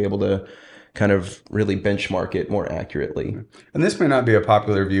lets you be able to kind of really benchmark it more accurately. And this may not be a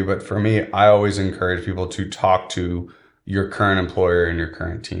popular view, but for me, I always encourage people to talk to your current employer and your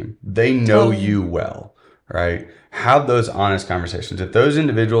current team. They know you well, right? Have those honest conversations. If those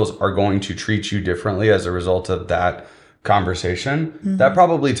individuals are going to treat you differently as a result of that conversation, that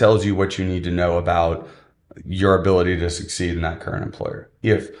probably tells you what you need to know about your ability to succeed in that current employer.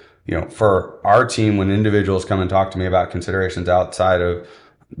 If, for our team, when individuals come and talk to me about considerations outside of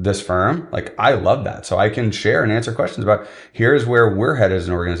this firm, I love that. So I can share and answer questions about here's where we're headed as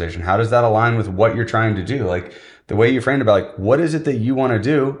an organization. How does that align with what you're trying to do? The way you framed about what is it that you want to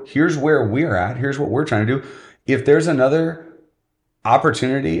do? Here's where we're at. Here's what we're trying to do. If there's another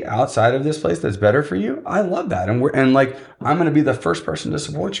opportunity outside of this place that's better for you, I love that. And I'm going to be the first person to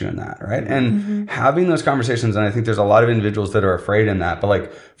support you in that. Right. And having those conversations. And I think there's a lot of individuals that are afraid in that,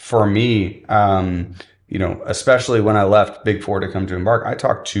 but for me, especially when I left Big Four to come to Embark, I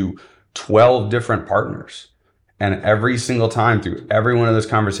talked to 12 different partners, and every single time through every one of those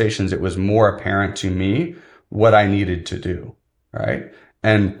conversations, it was more apparent to me what I needed to do. Right.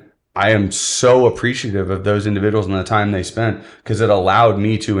 And I am so appreciative of those individuals and the time they spent, because it allowed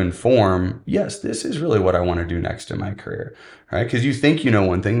me to inform, yes, this is really what I want to do next in my career, right? Because you think you know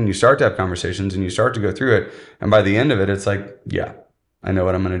one thing and you start to have conversations and you start to go through it. And by the end of it, it's yeah, I know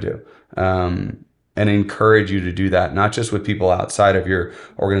what I'm going to do. And encourage you to do that, not just with people outside of your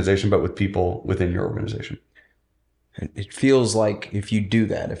organization, but with people within your organization. It feels like if you do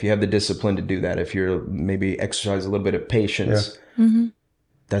that, if you have the discipline to do that, if you're maybe exercise a little bit of patience,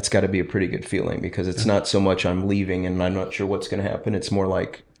 that's got to be a pretty good feeling, because it's not so much I'm leaving and I'm not sure what's going to happen. It's more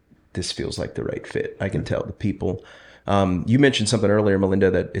like this feels like the right fit. I can tell the people. You mentioned something earlier,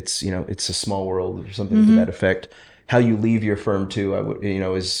 Melinda, that it's a small world or something to that effect. how you leave your firm too.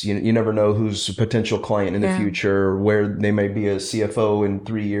 Is you never know who's a potential client in the future, or where they may be a CFO in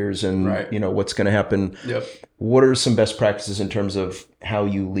 3 years, and what's going to happen. Yep. What are some best practices in terms of how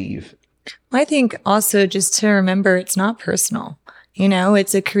you leave? I think also just to remember it's not personal.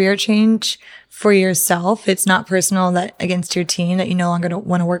 It's a career change for yourself. It's not personal that against your team that you no longer don't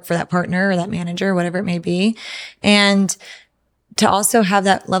want to work for that partner or that manager, whatever it may be. And to also have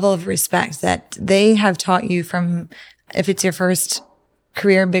that level of respect that they have taught you from, if it's your first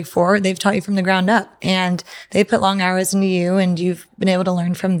career Big Four, they've taught you from the ground up, and they put long hours into you, and you've been able to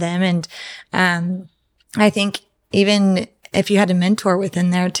learn from them. And I think even if you had a mentor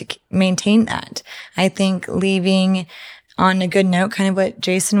within there to maintain that, I think leaving on a good note, kind of what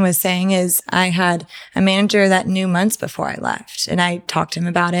Jason was saying, is I had a manager that knew months before I left, and I talked to him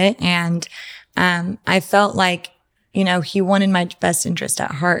about it. And I felt like, he wanted my best interest at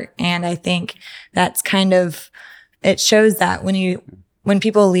heart. And I think that's kind of, it shows that when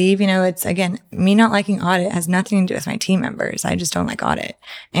people leave, it's, again, me not liking audit has nothing to do with my team members. I just don't like audit.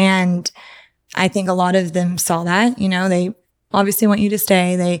 And I think a lot of them saw that, they obviously want you to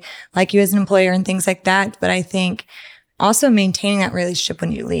stay. They like you as an employer and things like that. But I think also maintaining that relationship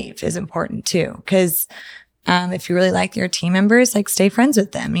when you leave is important too. Because if you really like your team members, like, stay friends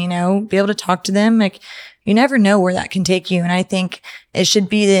with them, be able to talk to them. Like, you never know where that can take you. And I think it should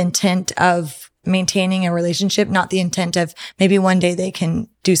be the intent of maintaining a relationship, not the intent of maybe one day they can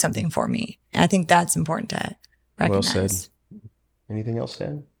do something for me. I think that's important to recognize. Well said. Anything else,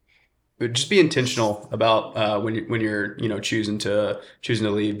 Dan? Just be intentional about when you're choosing to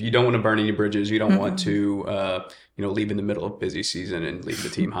leave. You don't want to burn any bridges. You don't want to leave in the middle of busy season and leave the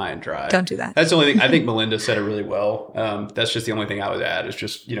team high and dry. Don't do that. That's the only thing. I think Melinda said it really well. That's just the only thing I would add is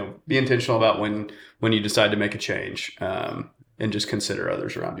just be intentional about when you decide to make a change, and just consider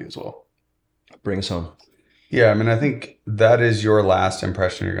others around you as well. Bring us home. Yeah, I think that is your last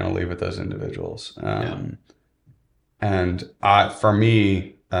impression you're going to leave with those individuals. And for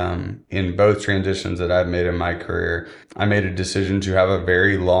me, in both transitions that I've made in my career, I made a decision to have a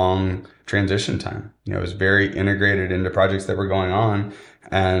very long transition time. It was very integrated into projects that were going on.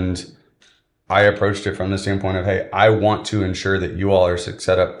 And I approached it from the standpoint of, hey, I want to ensure that you all are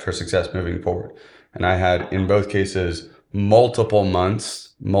set up for success moving forward. And I had, in both cases, multiple months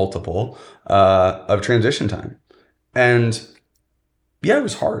of transition time. And yeah, it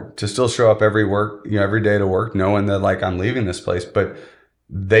was hard to still show up every day to work, knowing that, like, I'm leaving this place, but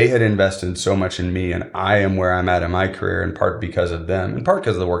they had invested so much in me, and I am where I'm at in my career, in part because of them, in part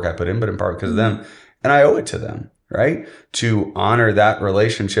because of the work I put in, but in part because of them. And I owe it to them, right? To honor that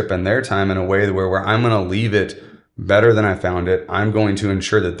relationship and their time in a way where I'm going to leave it better than I found it. I'm going to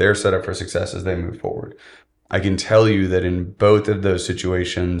ensure that they're set up for success as they move forward. I can tell you that in both of those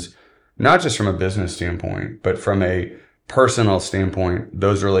situations, not just from a business standpoint, but from a personal standpoint,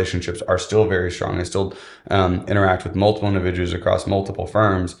 those relationships are still very strong. I still interact with multiple individuals across multiple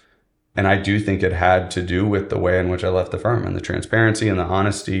firms. And I do think it had to do with the way in which I left the firm, and the transparency and the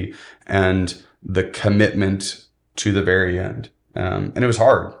honesty and the commitment to the very end. And it was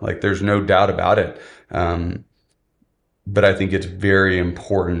hard. Like, there's no doubt about it. But I think it's very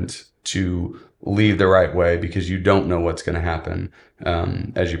important to leave the right way, because you don't know what's going to happen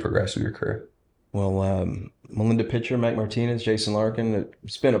as you progress in your career. Well, Melinda Pitcher, Mac Martinez, Jason Larkin,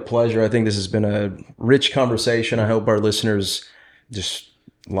 it's been a pleasure. I think this has been a rich conversation. I hope our listeners just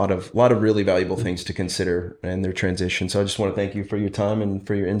a lot of really valuable things to consider in their transition. So I just want to thank you for your time and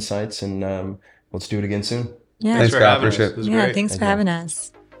for your insights, and let's do it again soon. Yeah, thanks for having us. It was great. Thanks for having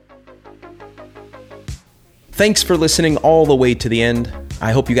us. Thanks for listening all the way to the end.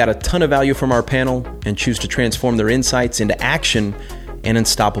 I hope you got a ton of value from our panel and choose to transform their insights into action and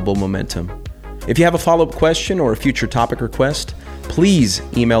unstoppable momentum. If you have a follow-up question or a future topic request, please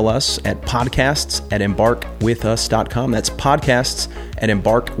email us at podcasts@embarkwithus.com. That's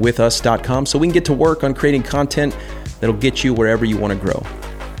podcasts@embarkwithus.com, so we can get to work on creating content that'll get you wherever you want to grow.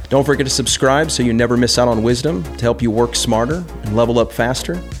 Don't forget to subscribe so you never miss out on wisdom to help you work smarter and level up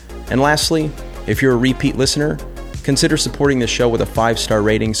faster. And lastly, if you're a repeat listener, consider supporting the show with a 5-star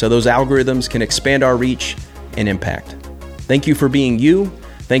rating so those algorithms can expand our reach and impact. Thank you for being you.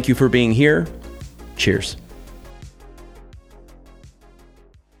 Thank you for being here. Cheers.